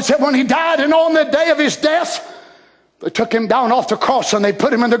the prophet said when he died, and on the day of his death, they took him down off the cross and they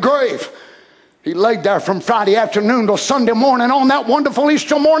put him in the grave. He laid there from Friday afternoon till Sunday morning on that wonderful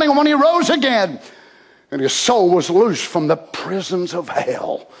Easter morning when he rose again. And his soul was loosed from the prisons of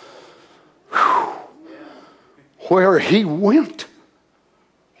hell. Whew. Where he went.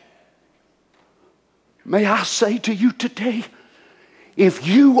 May I say to you today, if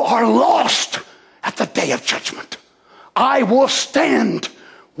you are lost at the day of judgment, I will stand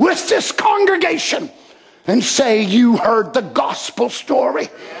with this congregation and say you heard the gospel story.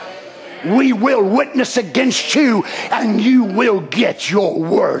 We will witness against you, and you will get your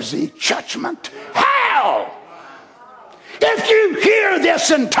worthy judgment. Hell! If you hear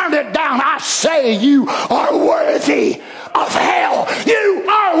this and turn it down, I say you are worthy of hell. You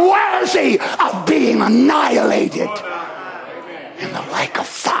are worthy of being annihilated in the lake of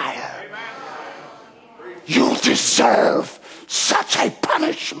fire. You deserve such a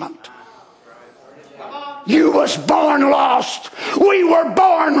punishment. You was born lost. We were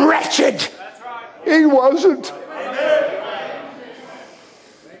born wretched. He wasn't.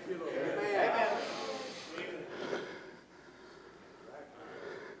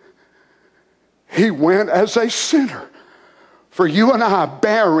 He went as a sinner for you and I,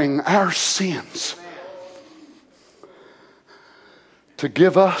 bearing our sins, to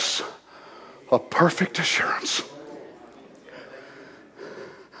give us a perfect assurance.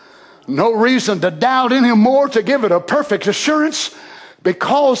 No reason to doubt anymore, to give it a perfect assurance,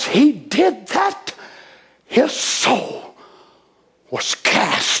 because he did that. His soul was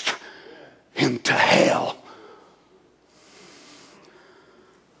cast into hell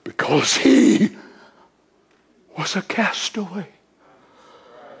because he was a castaway.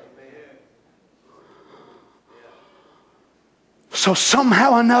 So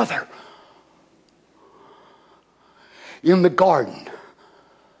somehow or another, in the garden,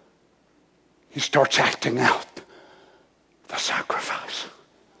 he starts acting out the sacrifice.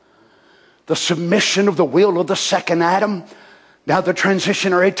 The submission of the will of the second Adam. Now the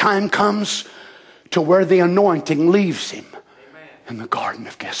transitionary time comes to where the anointing leaves him in the Garden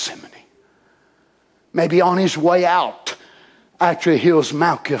of Gethsemane. Maybe on his way out, after he heals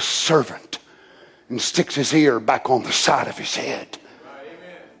Malchus' servant and sticks his ear back on the side of his head.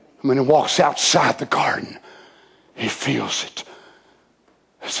 And when he walks outside the garden, he feels it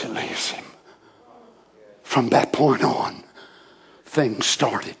as it leaves him. From that point on, things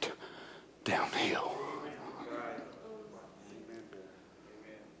started downhill.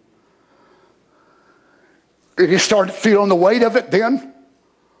 Did he start feeling the weight of it then?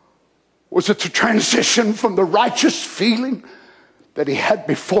 Was it the transition from the righteous feeling that he had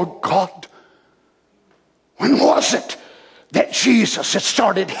before God? When was it that Jesus had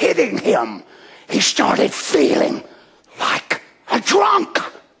started hitting him? He started feeling like a drunk,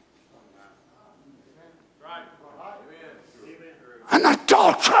 an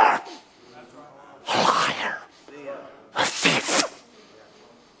adulterer, a liar, a thief.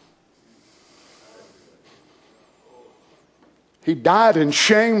 He died in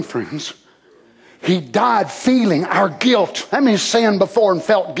shame, friends. He died feeling our guilt. How many sinned before and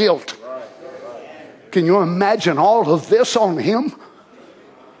felt guilt? Can you imagine all of this on him?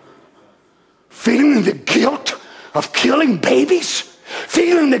 Feeling the guilt of killing babies,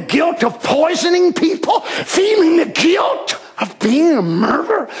 feeling the guilt of poisoning people, feeling the guilt of being a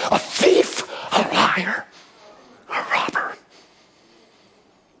murderer, a thief, a liar, a robber.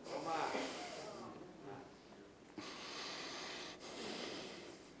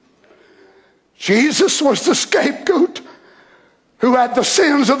 Jesus was the scapegoat who had the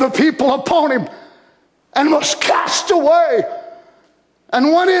sins of the people upon him and was cast away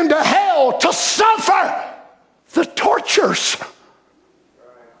and went into hell to suffer the tortures.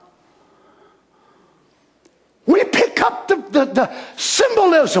 We pick up the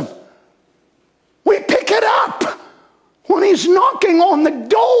symbolism. We pick it up when he's knocking on the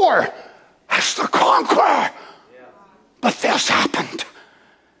door as the conqueror. But this happened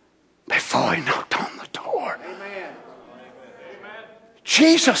before he knocked on the door. Amen.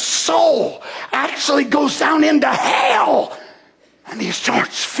 Jesus' soul actually goes down into hell and he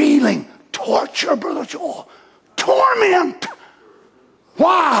starts feeling torture, Brother Joel. Torment.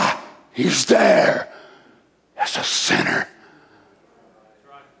 Why? He's there as a sinner.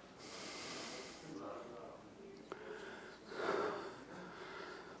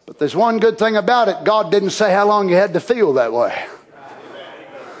 But there's one good thing about it. God didn't say how long you had to feel that way.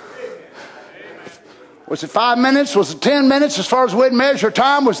 Was it 5 minutes? Was it 10 minutes? As far as we'd measure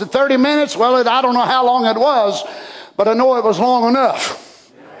time, was it 30 minutes? Well, I don't know how long it was, but I know it was long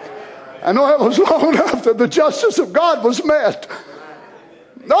enough. I know it was long enough that the justice of God was met.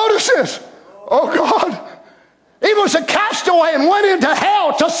 Notice this. Oh God. He was a castaway and went into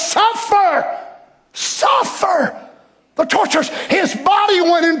hell to suffer the tortures. His body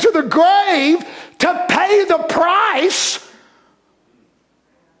went into the grave to pay the price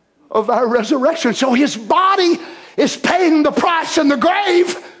of our resurrection. So his body is paying the price in the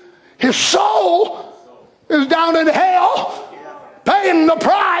grave. His soul is down in hell paying the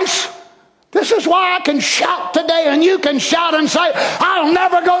price. This is why I can shout today and you can shout and say, I'll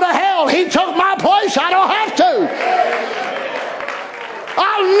never go to hell. He took my place. I don't have to.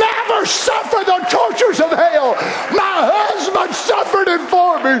 I'll never suffer the tortures of hell. My husband suffered it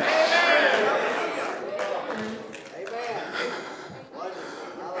for me.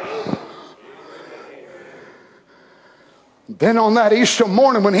 Then on that Easter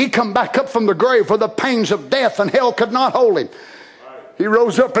morning when he come back up from the grave where the pains of death and hell could not hold him, he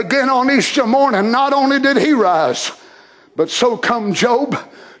rose up again on Easter morning. Not only did he rise, but so come Job,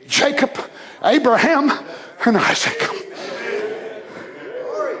 Jacob, Abraham and Isaac.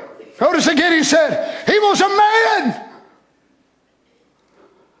 Notice again, he said, he was a man.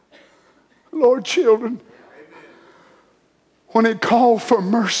 Lord, children, when he called for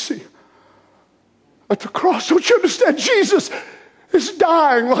mercy at the cross, don't you understand? Jesus is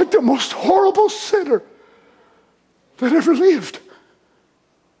dying like the most horrible sinner that ever lived.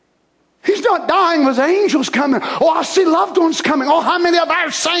 He's not dying with angels coming. Oh, I see loved ones coming. Oh, how many of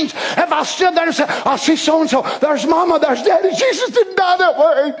our saints have I stood there and said, I see so-and-so. There's mama, there's daddy. Jesus didn't die that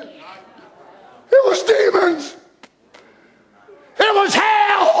way. It was demons. It was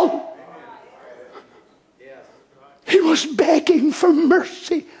hell. He was begging for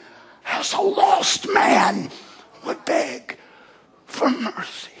mercy as a lost man would beg for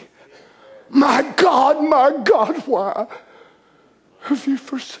mercy. My God, why have you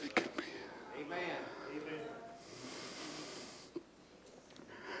forsaken me?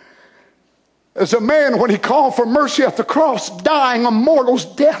 As a man, when he called for mercy at the cross, dying a mortal's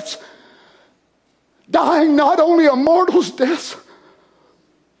death, dying not only a mortal's death,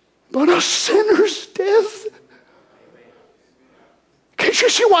 but a sinner's death. Can't you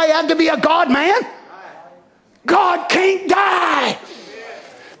see why he had to be a God man? God can't die.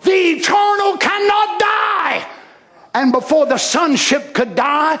 The eternal cannot die. And before the sonship could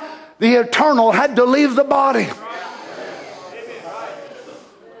die, the eternal had to leave the body.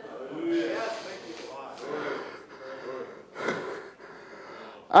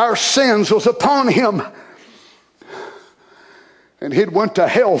 Our sins was upon him, and he went to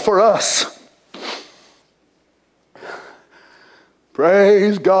hell for us.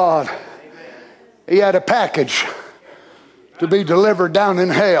 Praise God. He had a package to be delivered down in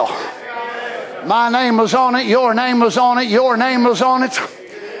hell. My name was on it, your name was on it, your name was on it.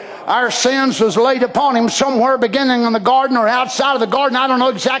 Our sins was laid upon him somewhere beginning in the garden or outside of the garden. I don't know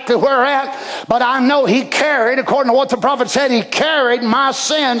exactly where at, but I know he carried, according to what the prophet said, he carried my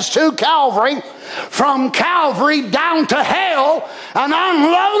sins to Calvary, from Calvary down to hell, and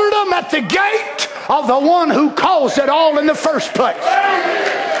unloaded them at the gate of the one who caused it all in the first place.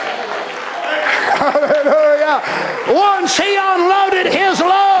 Hallelujah. Once he unloaded his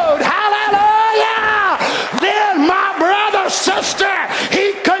load, hallelujah, then my brother, sister,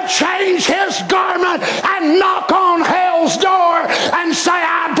 he could change his garment and knock on hell's door and say,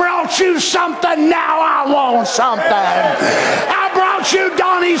 I brought you something, now I want something. I brought you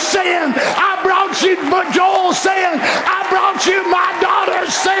Donnie's sin. I brought you Joel's sin. I brought you my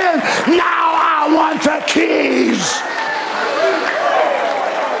daughter's sin. Now I want the keys.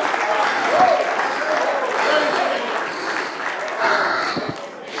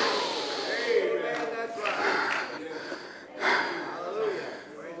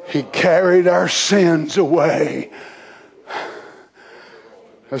 He carried our sins away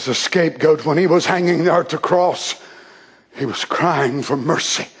as a scapegoat. When he was hanging there at the cross, he was crying for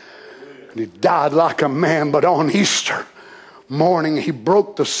mercy. And he died like a man, but on Easter morning, he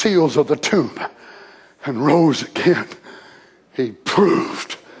broke the seals of the tomb and rose again. He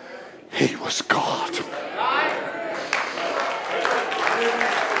proved he was God.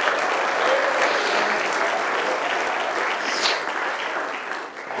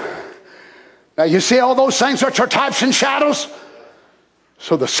 Now you see all those things which are types and shadows?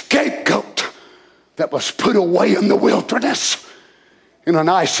 So the scapegoat that was put away in the wilderness, in an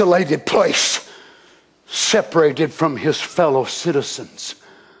isolated place, separated from his fellow citizens,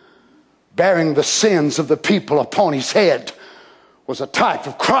 bearing the sins of the people upon his head, was a type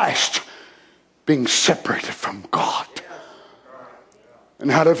of Christ being separated from God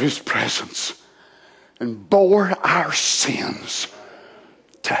and out of his presence, and bore our sins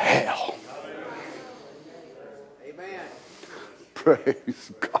to hell.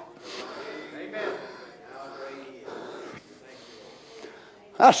 Praise God. Amen.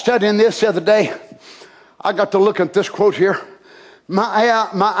 I was studying this the other day. I got to look at this quote here. My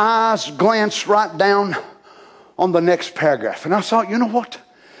eyes glanced right down on the next paragraph. And I thought, you know what?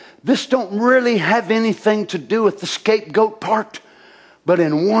 This don't really have anything to do with the scapegoat part, but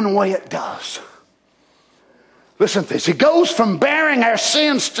in one way it does. Listen to this. He goes from bearing our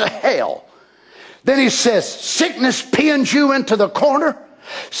sins to hell. Then he says, sickness pins you into the corner.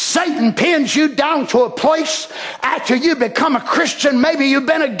 Satan pins you down to a place. After you become a Christian, maybe you've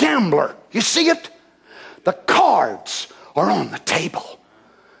been a gambler. You see it? The cards are on the table.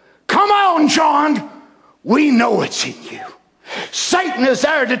 Come on, John. We know it's in you. Satan is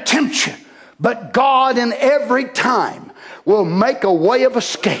there to tempt you. But God in every time will make a way of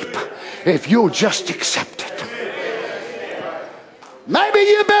escape if you'll just accept it. Maybe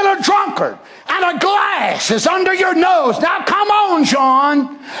you've been a drunkard and a glass is under your nose. Now come on,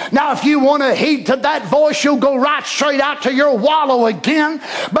 John. Now if you want to heed to that voice, you'll go right straight out to your wallow again.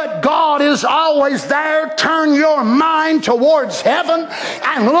 But God is always there. Turn your mind towards heaven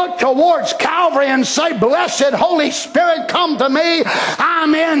and look towards Calvary and say, blessed Holy Spirit, come to me.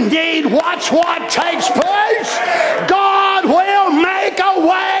 I'm in need. Watch what takes place. God will make a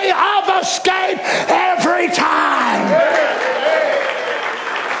way of escape every time.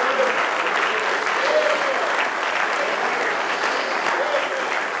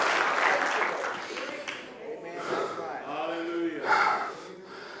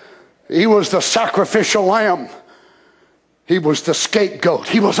 He was the sacrificial lamb. He was the scapegoat.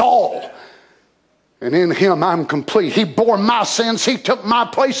 He was all. And in him I'm complete. He bore my sins. He took my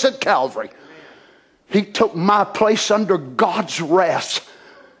place at Calvary. He took my place under God's wrath.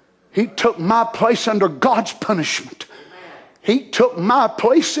 He took my place under God's punishment. He took my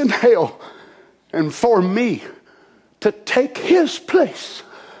place in hell. And for me to take his place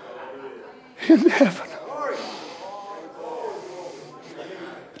in heaven,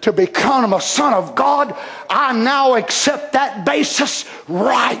 to become a son of God, I now accept that basis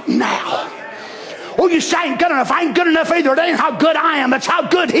right now. Oh, you say ain't good enough. I ain't good enough either. It ain't how good I am. It's how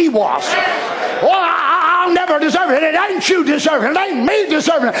good he was. Well, I'll never deserve it. It ain't you deserving it. It ain't me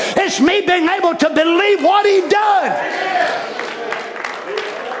deserving it. It's me being able to believe what he done.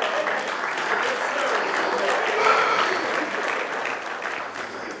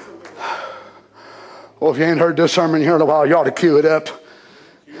 Well, if you ain't heard this sermon here in a while, you ought to cue it up.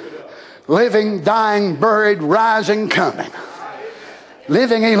 Living, dying, buried, rising, coming.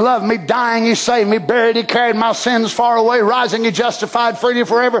 Living, he loved me. Dying, he saved me. Buried, he carried my sins far away. Rising, he justified freely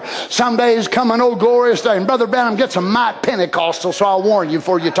forever. Someday is coming, oh glorious day. And Brother Branham gets a mite Pentecostal, so I'll warn you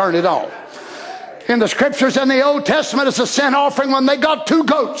before you turn it on. In the scriptures in the Old Testament, it's a sin offering when they got 2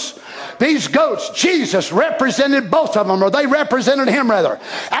 goats. These goats, Jesus represented both of them, or they represented him rather.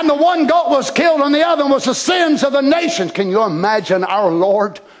 And the one goat was killed and the other was the sins of the nation. Can you imagine our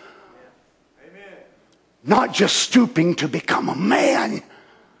Lord not just stooping to become a man,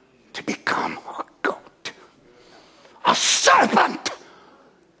 to become a goat, a serpent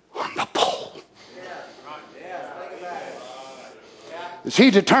on the pole? Is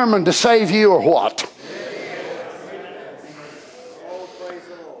he determined to save you or what?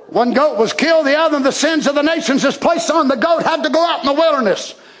 One goat was killed, the other, the sins of the nations is placed on the goat, had to go out in the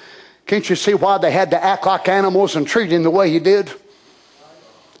wilderness. Can't you see why they had to act like animals and treat him the way he did?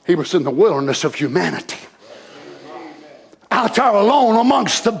 He was in the wilderness of humanity, out there alone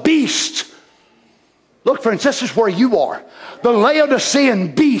amongst the beasts. Look, friends, this is where you are. The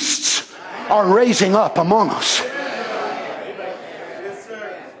Laodicean beasts are raising up among us.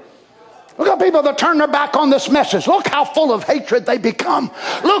 Look at people that turn their back on this message. Look how full of hatred they become.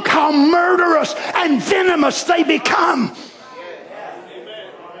 Look how murderous and venomous they become.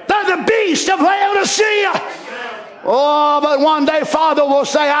 They're the beast of Laodicea. Oh, but one day Father will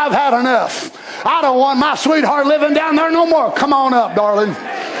say, I've had enough. I don't want my sweetheart living down there no more. Come on up, darling.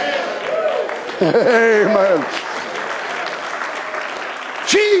 Amen.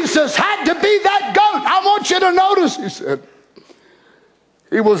 Jesus had to be that goat. I want you to notice, he said.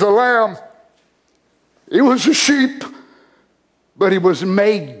 He was a lamb. He was a sheep. But he was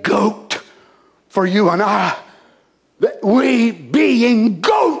made goat for you and I, that we, being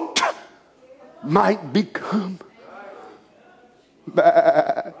goat, might become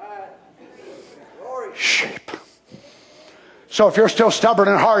sheep. So if you're still stubborn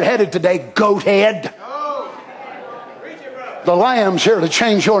and hard-headed today, goat head, the lamb's here to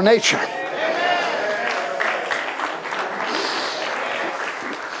change your nature.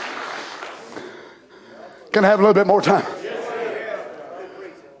 Can I have a little bit more time?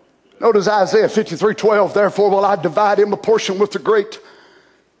 Notice Isaiah 53:12. Therefore will I divide him a portion with the great,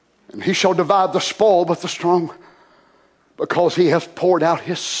 and he shall divide the spoil with the strong, because he hath poured out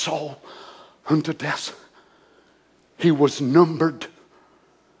his soul unto death. He was numbered,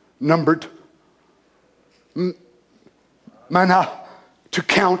 manna, to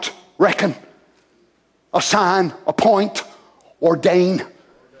count, reckon, assign, appoint, ordain.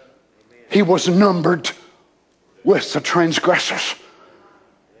 He was numbered with the transgressors,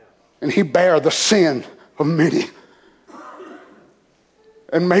 and he bare the sin of many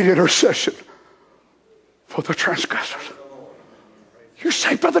and made intercession for the transgressors. You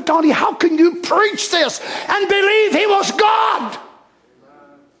say, Brother Donnie, how can you preach this and believe he was God?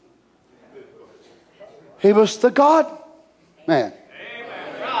 He was the God man.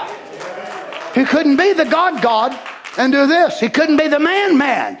 He couldn't be the God and do this. He couldn't be the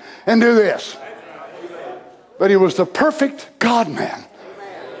man and do this. But he was the perfect God man.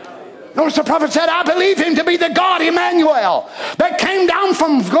 Notice the prophet said, I believe him to be the God Emmanuel that came down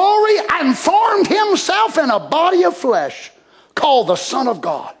from glory and formed himself in a body of flesh called the Son of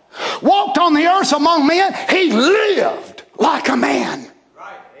God. Walked on the earth among men. He lived like a man.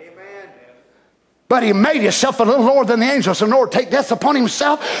 Right. Amen. But he made himself a little lower than the angels, and Lord, take death upon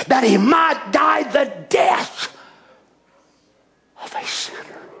himself that he might die the death of a sinner.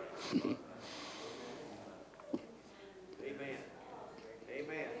 Amen.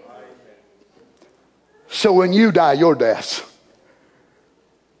 Amen. So when you die your death,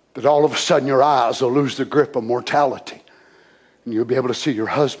 that all of a sudden your eyes will lose the grip of mortality. And you'll be able to see your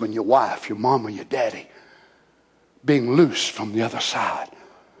husband, your wife, your mama, your daddy being loosed from the other side.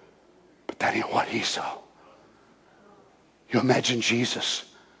 But that ain't what he saw. You imagine Jesus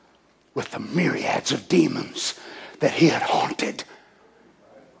with the myriads of demons that he had haunted.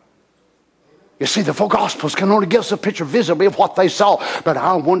 You see, the four Gospels can only give us a picture visibly of what they saw. But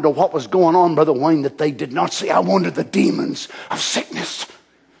I wonder what was going on, Brother Wayne, that they did not see. I wonder the demons of sickness.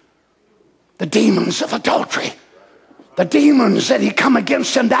 The demons of adultery. The demons that he come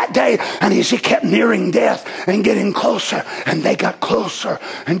against him that day. And as he kept nearing death and getting closer. And they got closer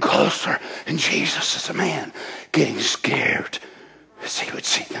and closer. And Jesus as a man getting scared as he would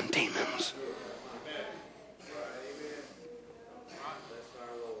see them demons.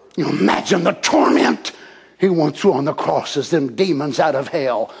 You imagine the torment he went through on the cross as them demons out of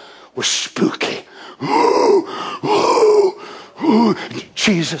hell were spooky. Ooh, ooh, ooh.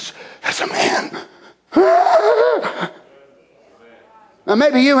 Jesus as a man. Now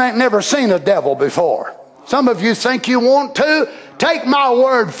maybe you ain't never seen a devil before. Some of you think you want to. Take my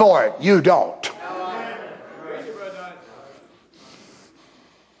word for it. You don't.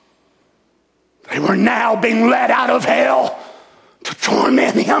 They were now being led out of hell to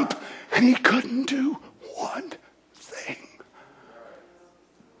torment him, and he couldn't do one thing.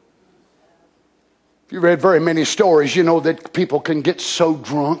 If you read very many stories, you know that people can get so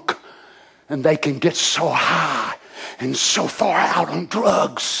drunk and they can get so high and so far out on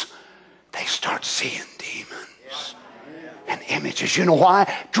drugs, they start seeing demons and images. You know why?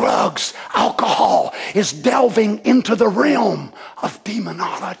 Drugs, alcohol is delving into the realm of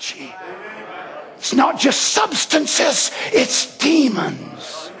demonology. It's not just substances, it's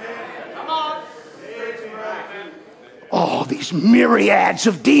demons. Oh, these myriads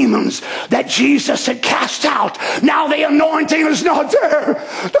of demons that Jesus had cast out. Now the anointing is not there.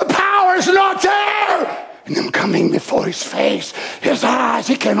 The power is not there. And them coming before his face, his eyes,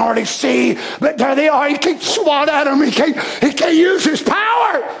 he can hardly see. But there they are. He can't swat at them. He can't use his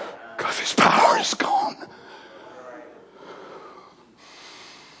power because his power is gone.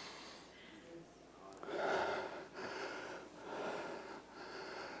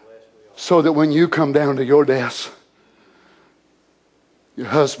 So that when you come down to your death, your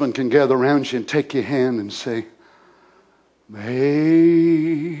husband can gather around you and take your hand and say,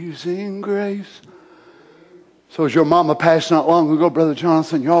 Amazing Grace. So as your mama passed not long ago, Brother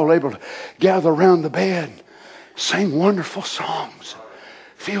Jonathan, you're all able to gather around the bed, sing wonderful songs,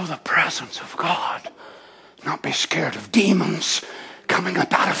 feel the presence of God, not be scared of demons coming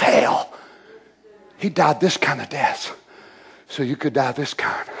up out of hell. He died this kind of death so you could die this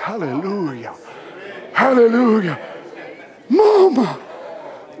kind. Hallelujah. Hallelujah. Mama,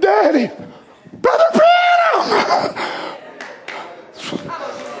 Daddy, Brother Branham.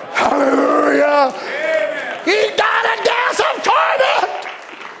 Hallelujah. He died a death of torment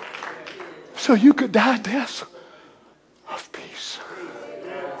so you could die a death of peace.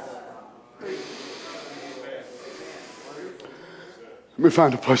 Let me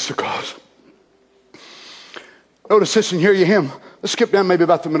find a place to close. Notice this and hear you hymn. Let's skip down maybe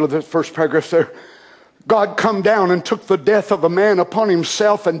about the middle of the first paragraph there. God come down and took the death of a man upon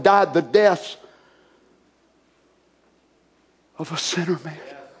himself and died the death of a sinner man.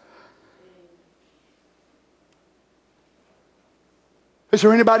 Is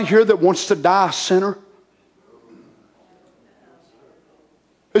there anybody here that wants to die a sinner?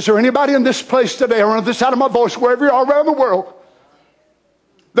 Is there anybody in this place today, or on this side of my voice, wherever you are around the world,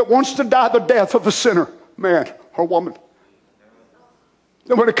 that wants to die the death of a sinner, man or woman?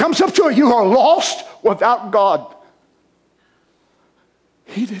 That when it comes up to it, you are lost without God.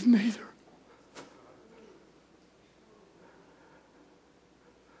 He didn't either.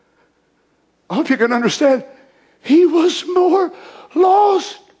 I hope you can understand. He was more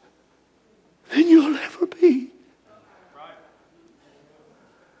lost than you'll ever be.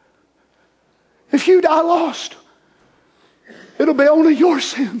 If you die lost, it'll be only your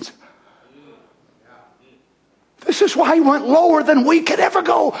sins. This is why he went lower than we could ever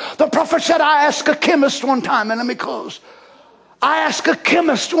go. The prophet said, I asked a chemist one time, and let me close. I asked a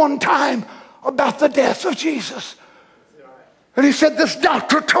chemist one time about the death of Jesus. And he said, this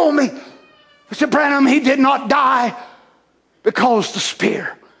doctor told me, he said, Branham, he did not die because of the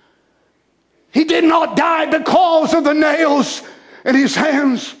spear. He did not die because of the nails in his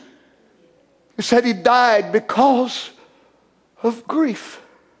hands. He said he died because of grief.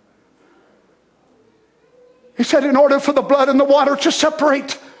 He said in order for the blood and the water to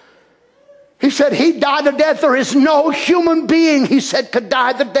separate, he said he died a death. There is no human being, he said, could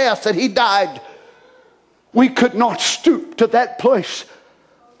die the death that he died. We could not stoop to that place.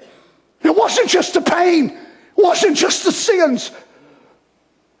 It wasn't just the pain. It wasn't just the sins.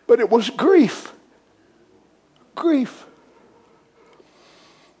 But it was grief. Grief.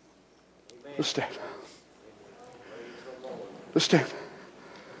 Let's stand. Let's stand.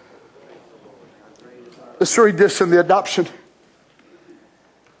 Let's read this in the adoption.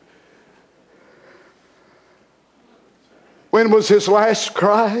 When was his last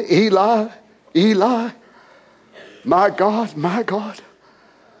cry? Eli, Eli, my God, my God.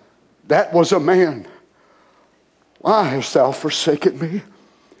 That was a man. Why hast thou forsaken me?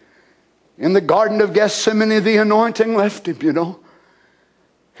 In the Garden of Gethsemane, the anointing left him, you know.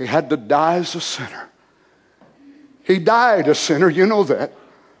 He had to die as a sinner. He died a sinner, you know that.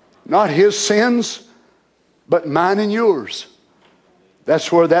 Not his sins, but mine and yours.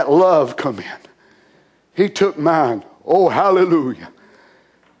 That's where that love come in. He took mine. Oh, hallelujah.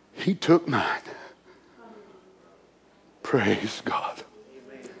 He took mine. Praise God.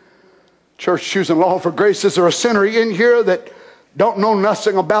 Church, choosing law for grace. Is there a sinner in here that don't know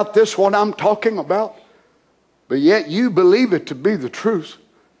nothing about this, what I'm talking about? But yet you believe it to be the truth.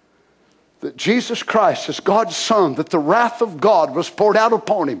 That Jesus Christ is God's Son. That the wrath of God was poured out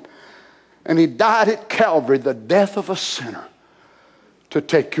upon him. And he died at Calvary, the death of a sinner, to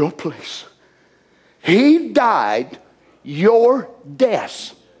take your place. He died your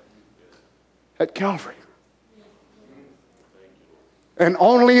death at Calvary. And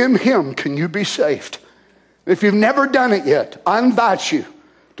only in him can you be saved. If you've never done it yet, I invite you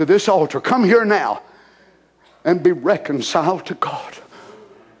to this altar. Come here now and be reconciled to God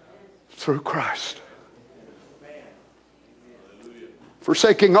through Christ.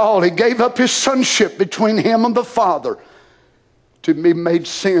 Forsaking all, he gave up his sonship between him and the Father to be made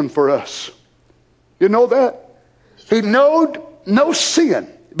sin for us. You know that? He knowed no sin,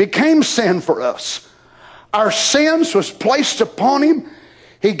 became sin for us. Our sins was placed upon him.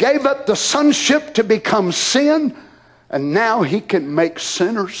 He gave up the sonship to become sin, and now he can make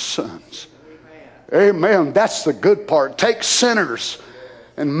sinners sons. Amen. That's the good part. Take sinners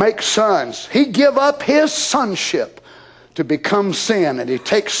and make sons. He give up his sonship to become sin, and he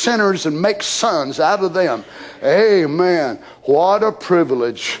takes sinners and makes sons out of them. Amen. What a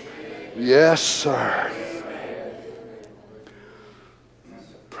privilege. Yes, sir.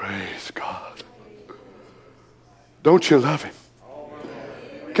 Praise God. Don't you love him?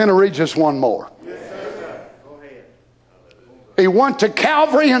 Can I read just one more? He went to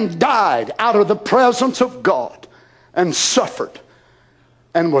Calvary and died out of the presence of God and suffered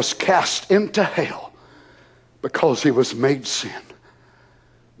and was cast into hell because he was made sin.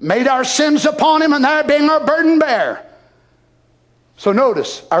 Made our sins upon him, and there being our burden bearer. So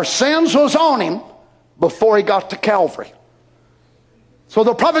notice, our sins was on him before he got to Calvary. So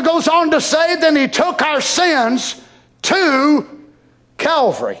the prophet goes on to say, then he took our sins to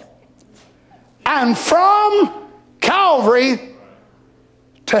Calvary. And from Calvary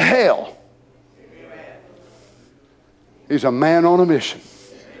to hell. He's a man on a mission.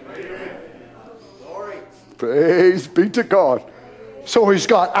 Praise be to God. So he's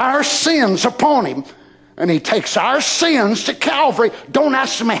got our sins upon him, and he takes our sins to Calvary. Don't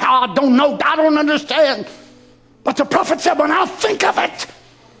ask me how. I don't know. I don't understand. But the prophet said, when I think of it,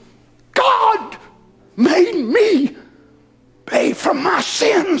 God made me pay for my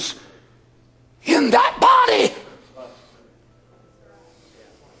sins in that body.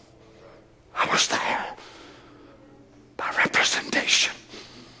 I was there by representation.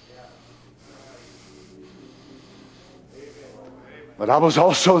 But I was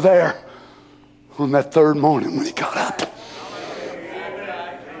also there on that third morning when he got up.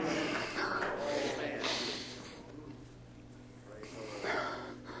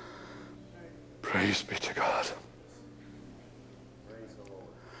 Praise be to God.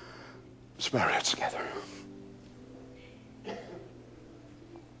 Let's bow our heads together.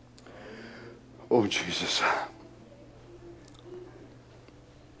 Oh, Jesus.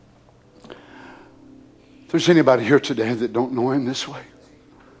 If there's anybody here today that don't know him this way,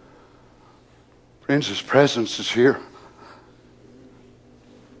 friends, his presence is here.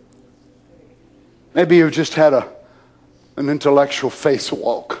 Maybe you've just had an an intellectual faith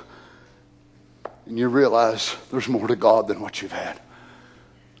walk, and you realize there's more to God than what you've had.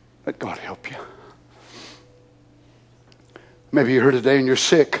 Let God help you. Maybe you're here today and you're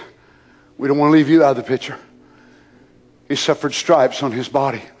sick. We don't want to leave you out of the picture. He suffered stripes on his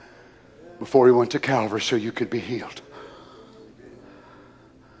body before he went to Calvary so you could be healed.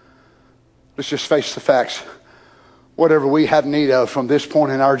 Let's just face the facts. Whatever we have need of from this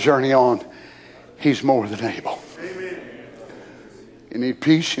point in our journey on, he's more than able. Amen. You need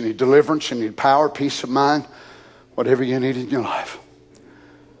peace, you need deliverance, you need power, peace of mind, whatever you need in your life.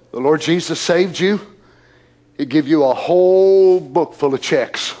 The Lord Jesus saved you. He give you a whole book full of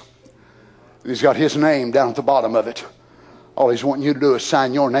checks. And he's got his name down at the bottom of it. All he's wanting you to do is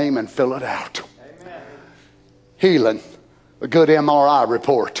sign your name and fill it out. Amen. Healing, a good MRI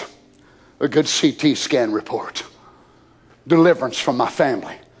report, a good CT scan report. Deliverance from my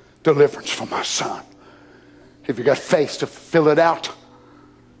family, deliverance from my son. Have you got faith to fill it out?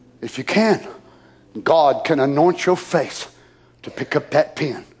 If you can, God can anoint your faith to pick up that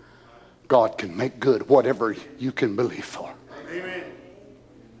pen. God can make good whatever you can believe for. Amen.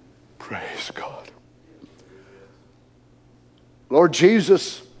 Praise God. Lord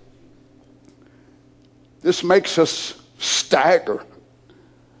Jesus, this makes us stagger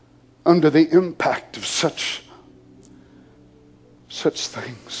under the impact of such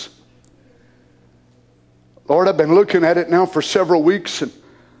things. Lord, I've been looking at it now for several weeks, and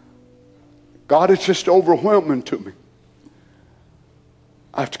God, it's just overwhelming to me.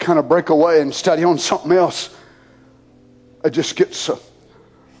 I have to kind of break away and study on something else. I just get so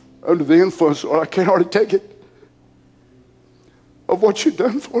under the influence, or I can't hardly take it, of what you've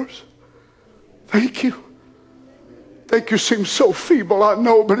done for us. Thank you. Thank you seems so feeble, I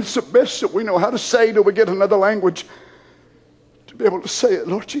know, but it's the best that we know how to say till we get another language. To be able to say it,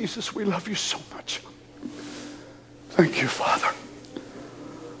 Lord Jesus, we love you so much. Thank you, Father.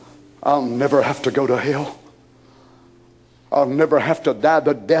 I'll never have to go to hell. I'll never have to die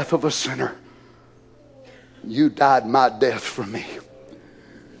the death of a sinner. You died my death for me.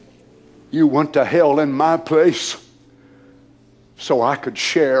 You went to hell in my place so I could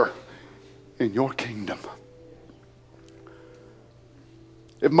share in your kingdom.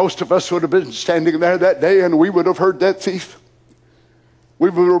 If most of us would have been standing there that day and we would have heard that thief, we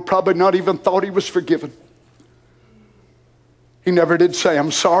would have probably not even thought he was forgiven. He never did say,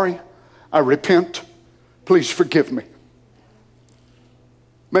 I'm sorry, I repent, please forgive me.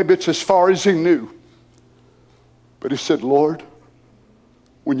 Maybe it's as far as he knew. But he said, Lord,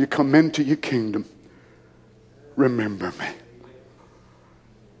 when you come into your kingdom, remember me.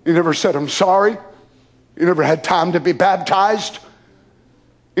 He never said, I'm sorry. He never had time to be baptized.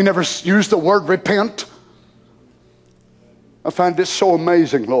 He never used the word repent. I find it so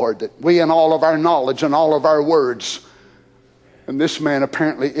amazing, Lord, that we in all of our knowledge and all of our words, and this man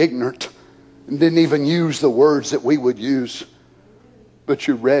apparently ignorant and didn't even use the words that we would use, but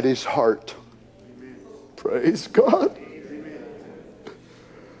you read his heart. Amen. Praise God. Amen.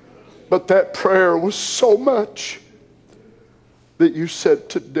 But that prayer was so much that you said,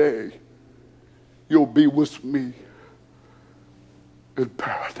 today you'll be with me in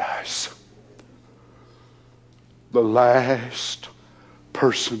paradise. The last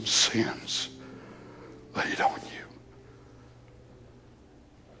person's sins laid on you.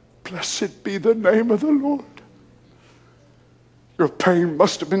 Blessed be the name of the Lord. Your pain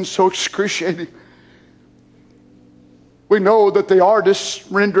must have been so excruciating. We know that the artist's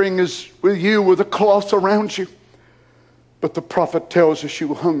rendering is with you with a cloth around you. But the prophet tells us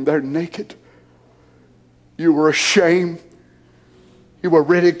you hung there naked. You were ashamed. You were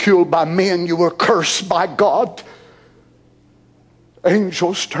ridiculed by men. You were cursed by God.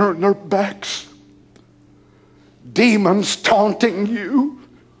 Angels turned their backs. Demons taunting you.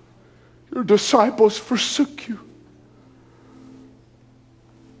 Your disciples forsook you.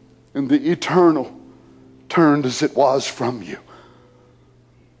 And the eternal turned as it was from you.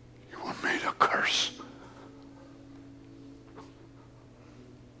 You were made a curse.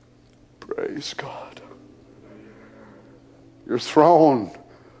 Praise God. Your throne,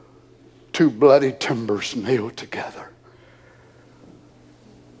 two bloody timbers nailed together.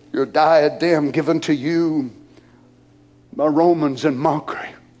 Your diadem given to you by Romans in mockery.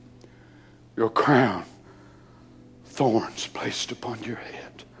 Your crown, thorns placed upon your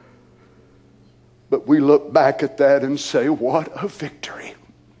head. But we look back at that and say, what a victory.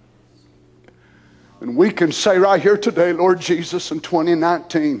 And we can say right here today, Lord Jesus, in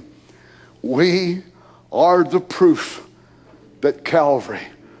 2019, we are the proof that Calvary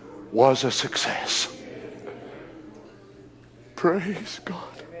was a success. Praise God.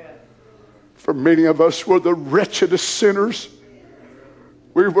 1 For many of us were the wretchedest sinners.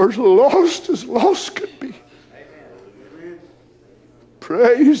 We were lost as lost could be.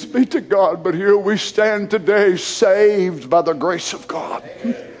 Praise be to God. But here we stand today, saved by the grace of God.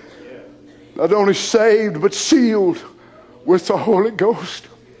 Not only saved, but sealed with the Holy Ghost.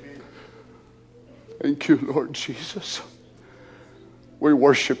 Thank you, Lord Jesus. We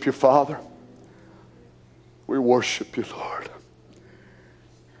worship you, Father. We worship you, Lord.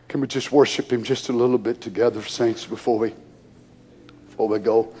 Can we just worship him just a little bit together, saints, before we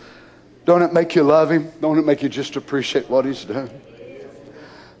go? Don't it make you love him? Don't it make you just appreciate what he's done?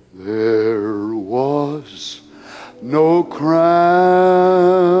 There was no crown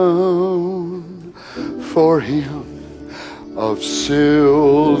for him of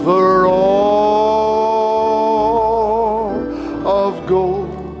silver or of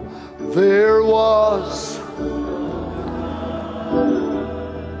gold. There was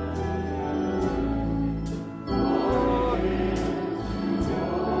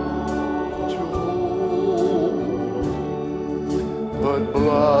but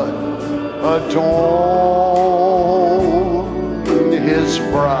blood adorned his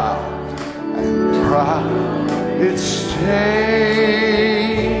brow, and pride it stains.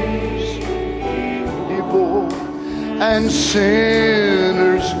 He bore, and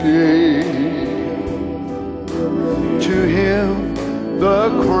sinners gave to him the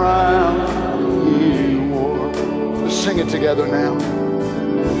crown he wore. Let's sing it together now.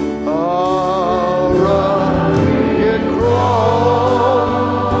 A rugged cross.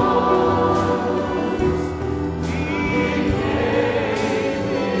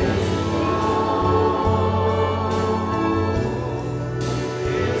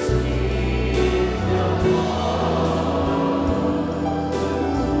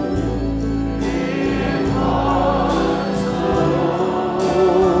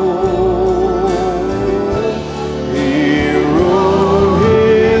 He wrote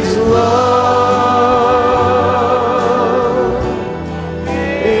his love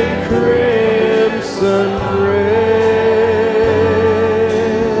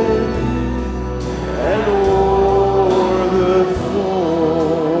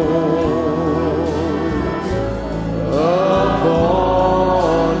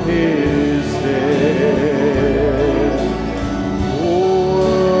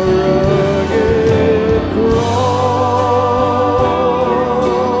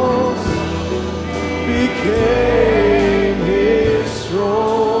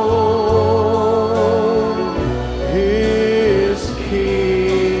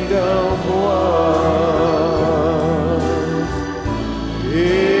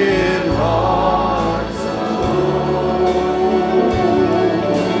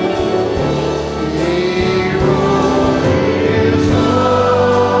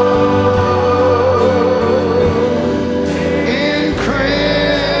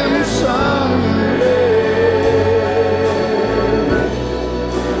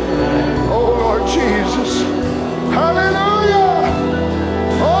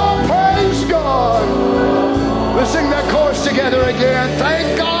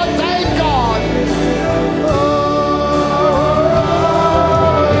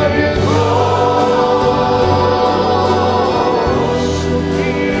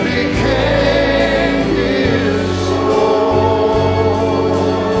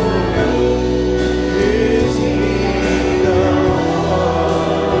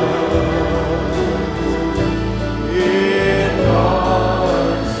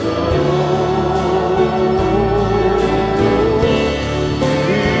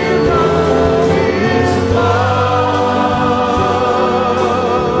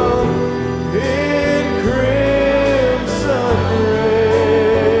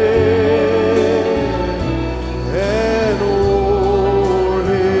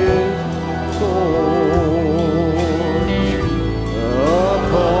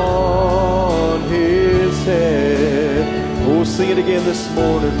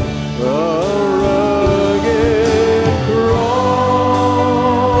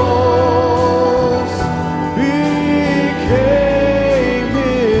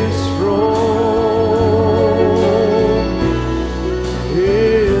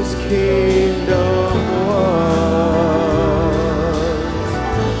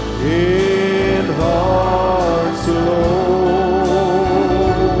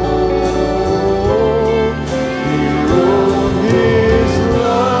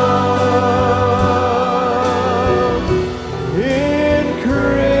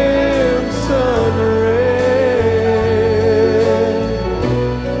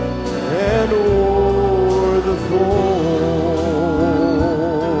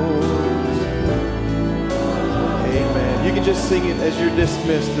you can just sing it as you're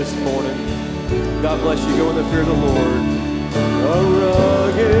dismissed this morning. God bless you. Go in the fear of the Lord. A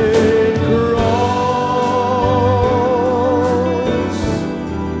rugged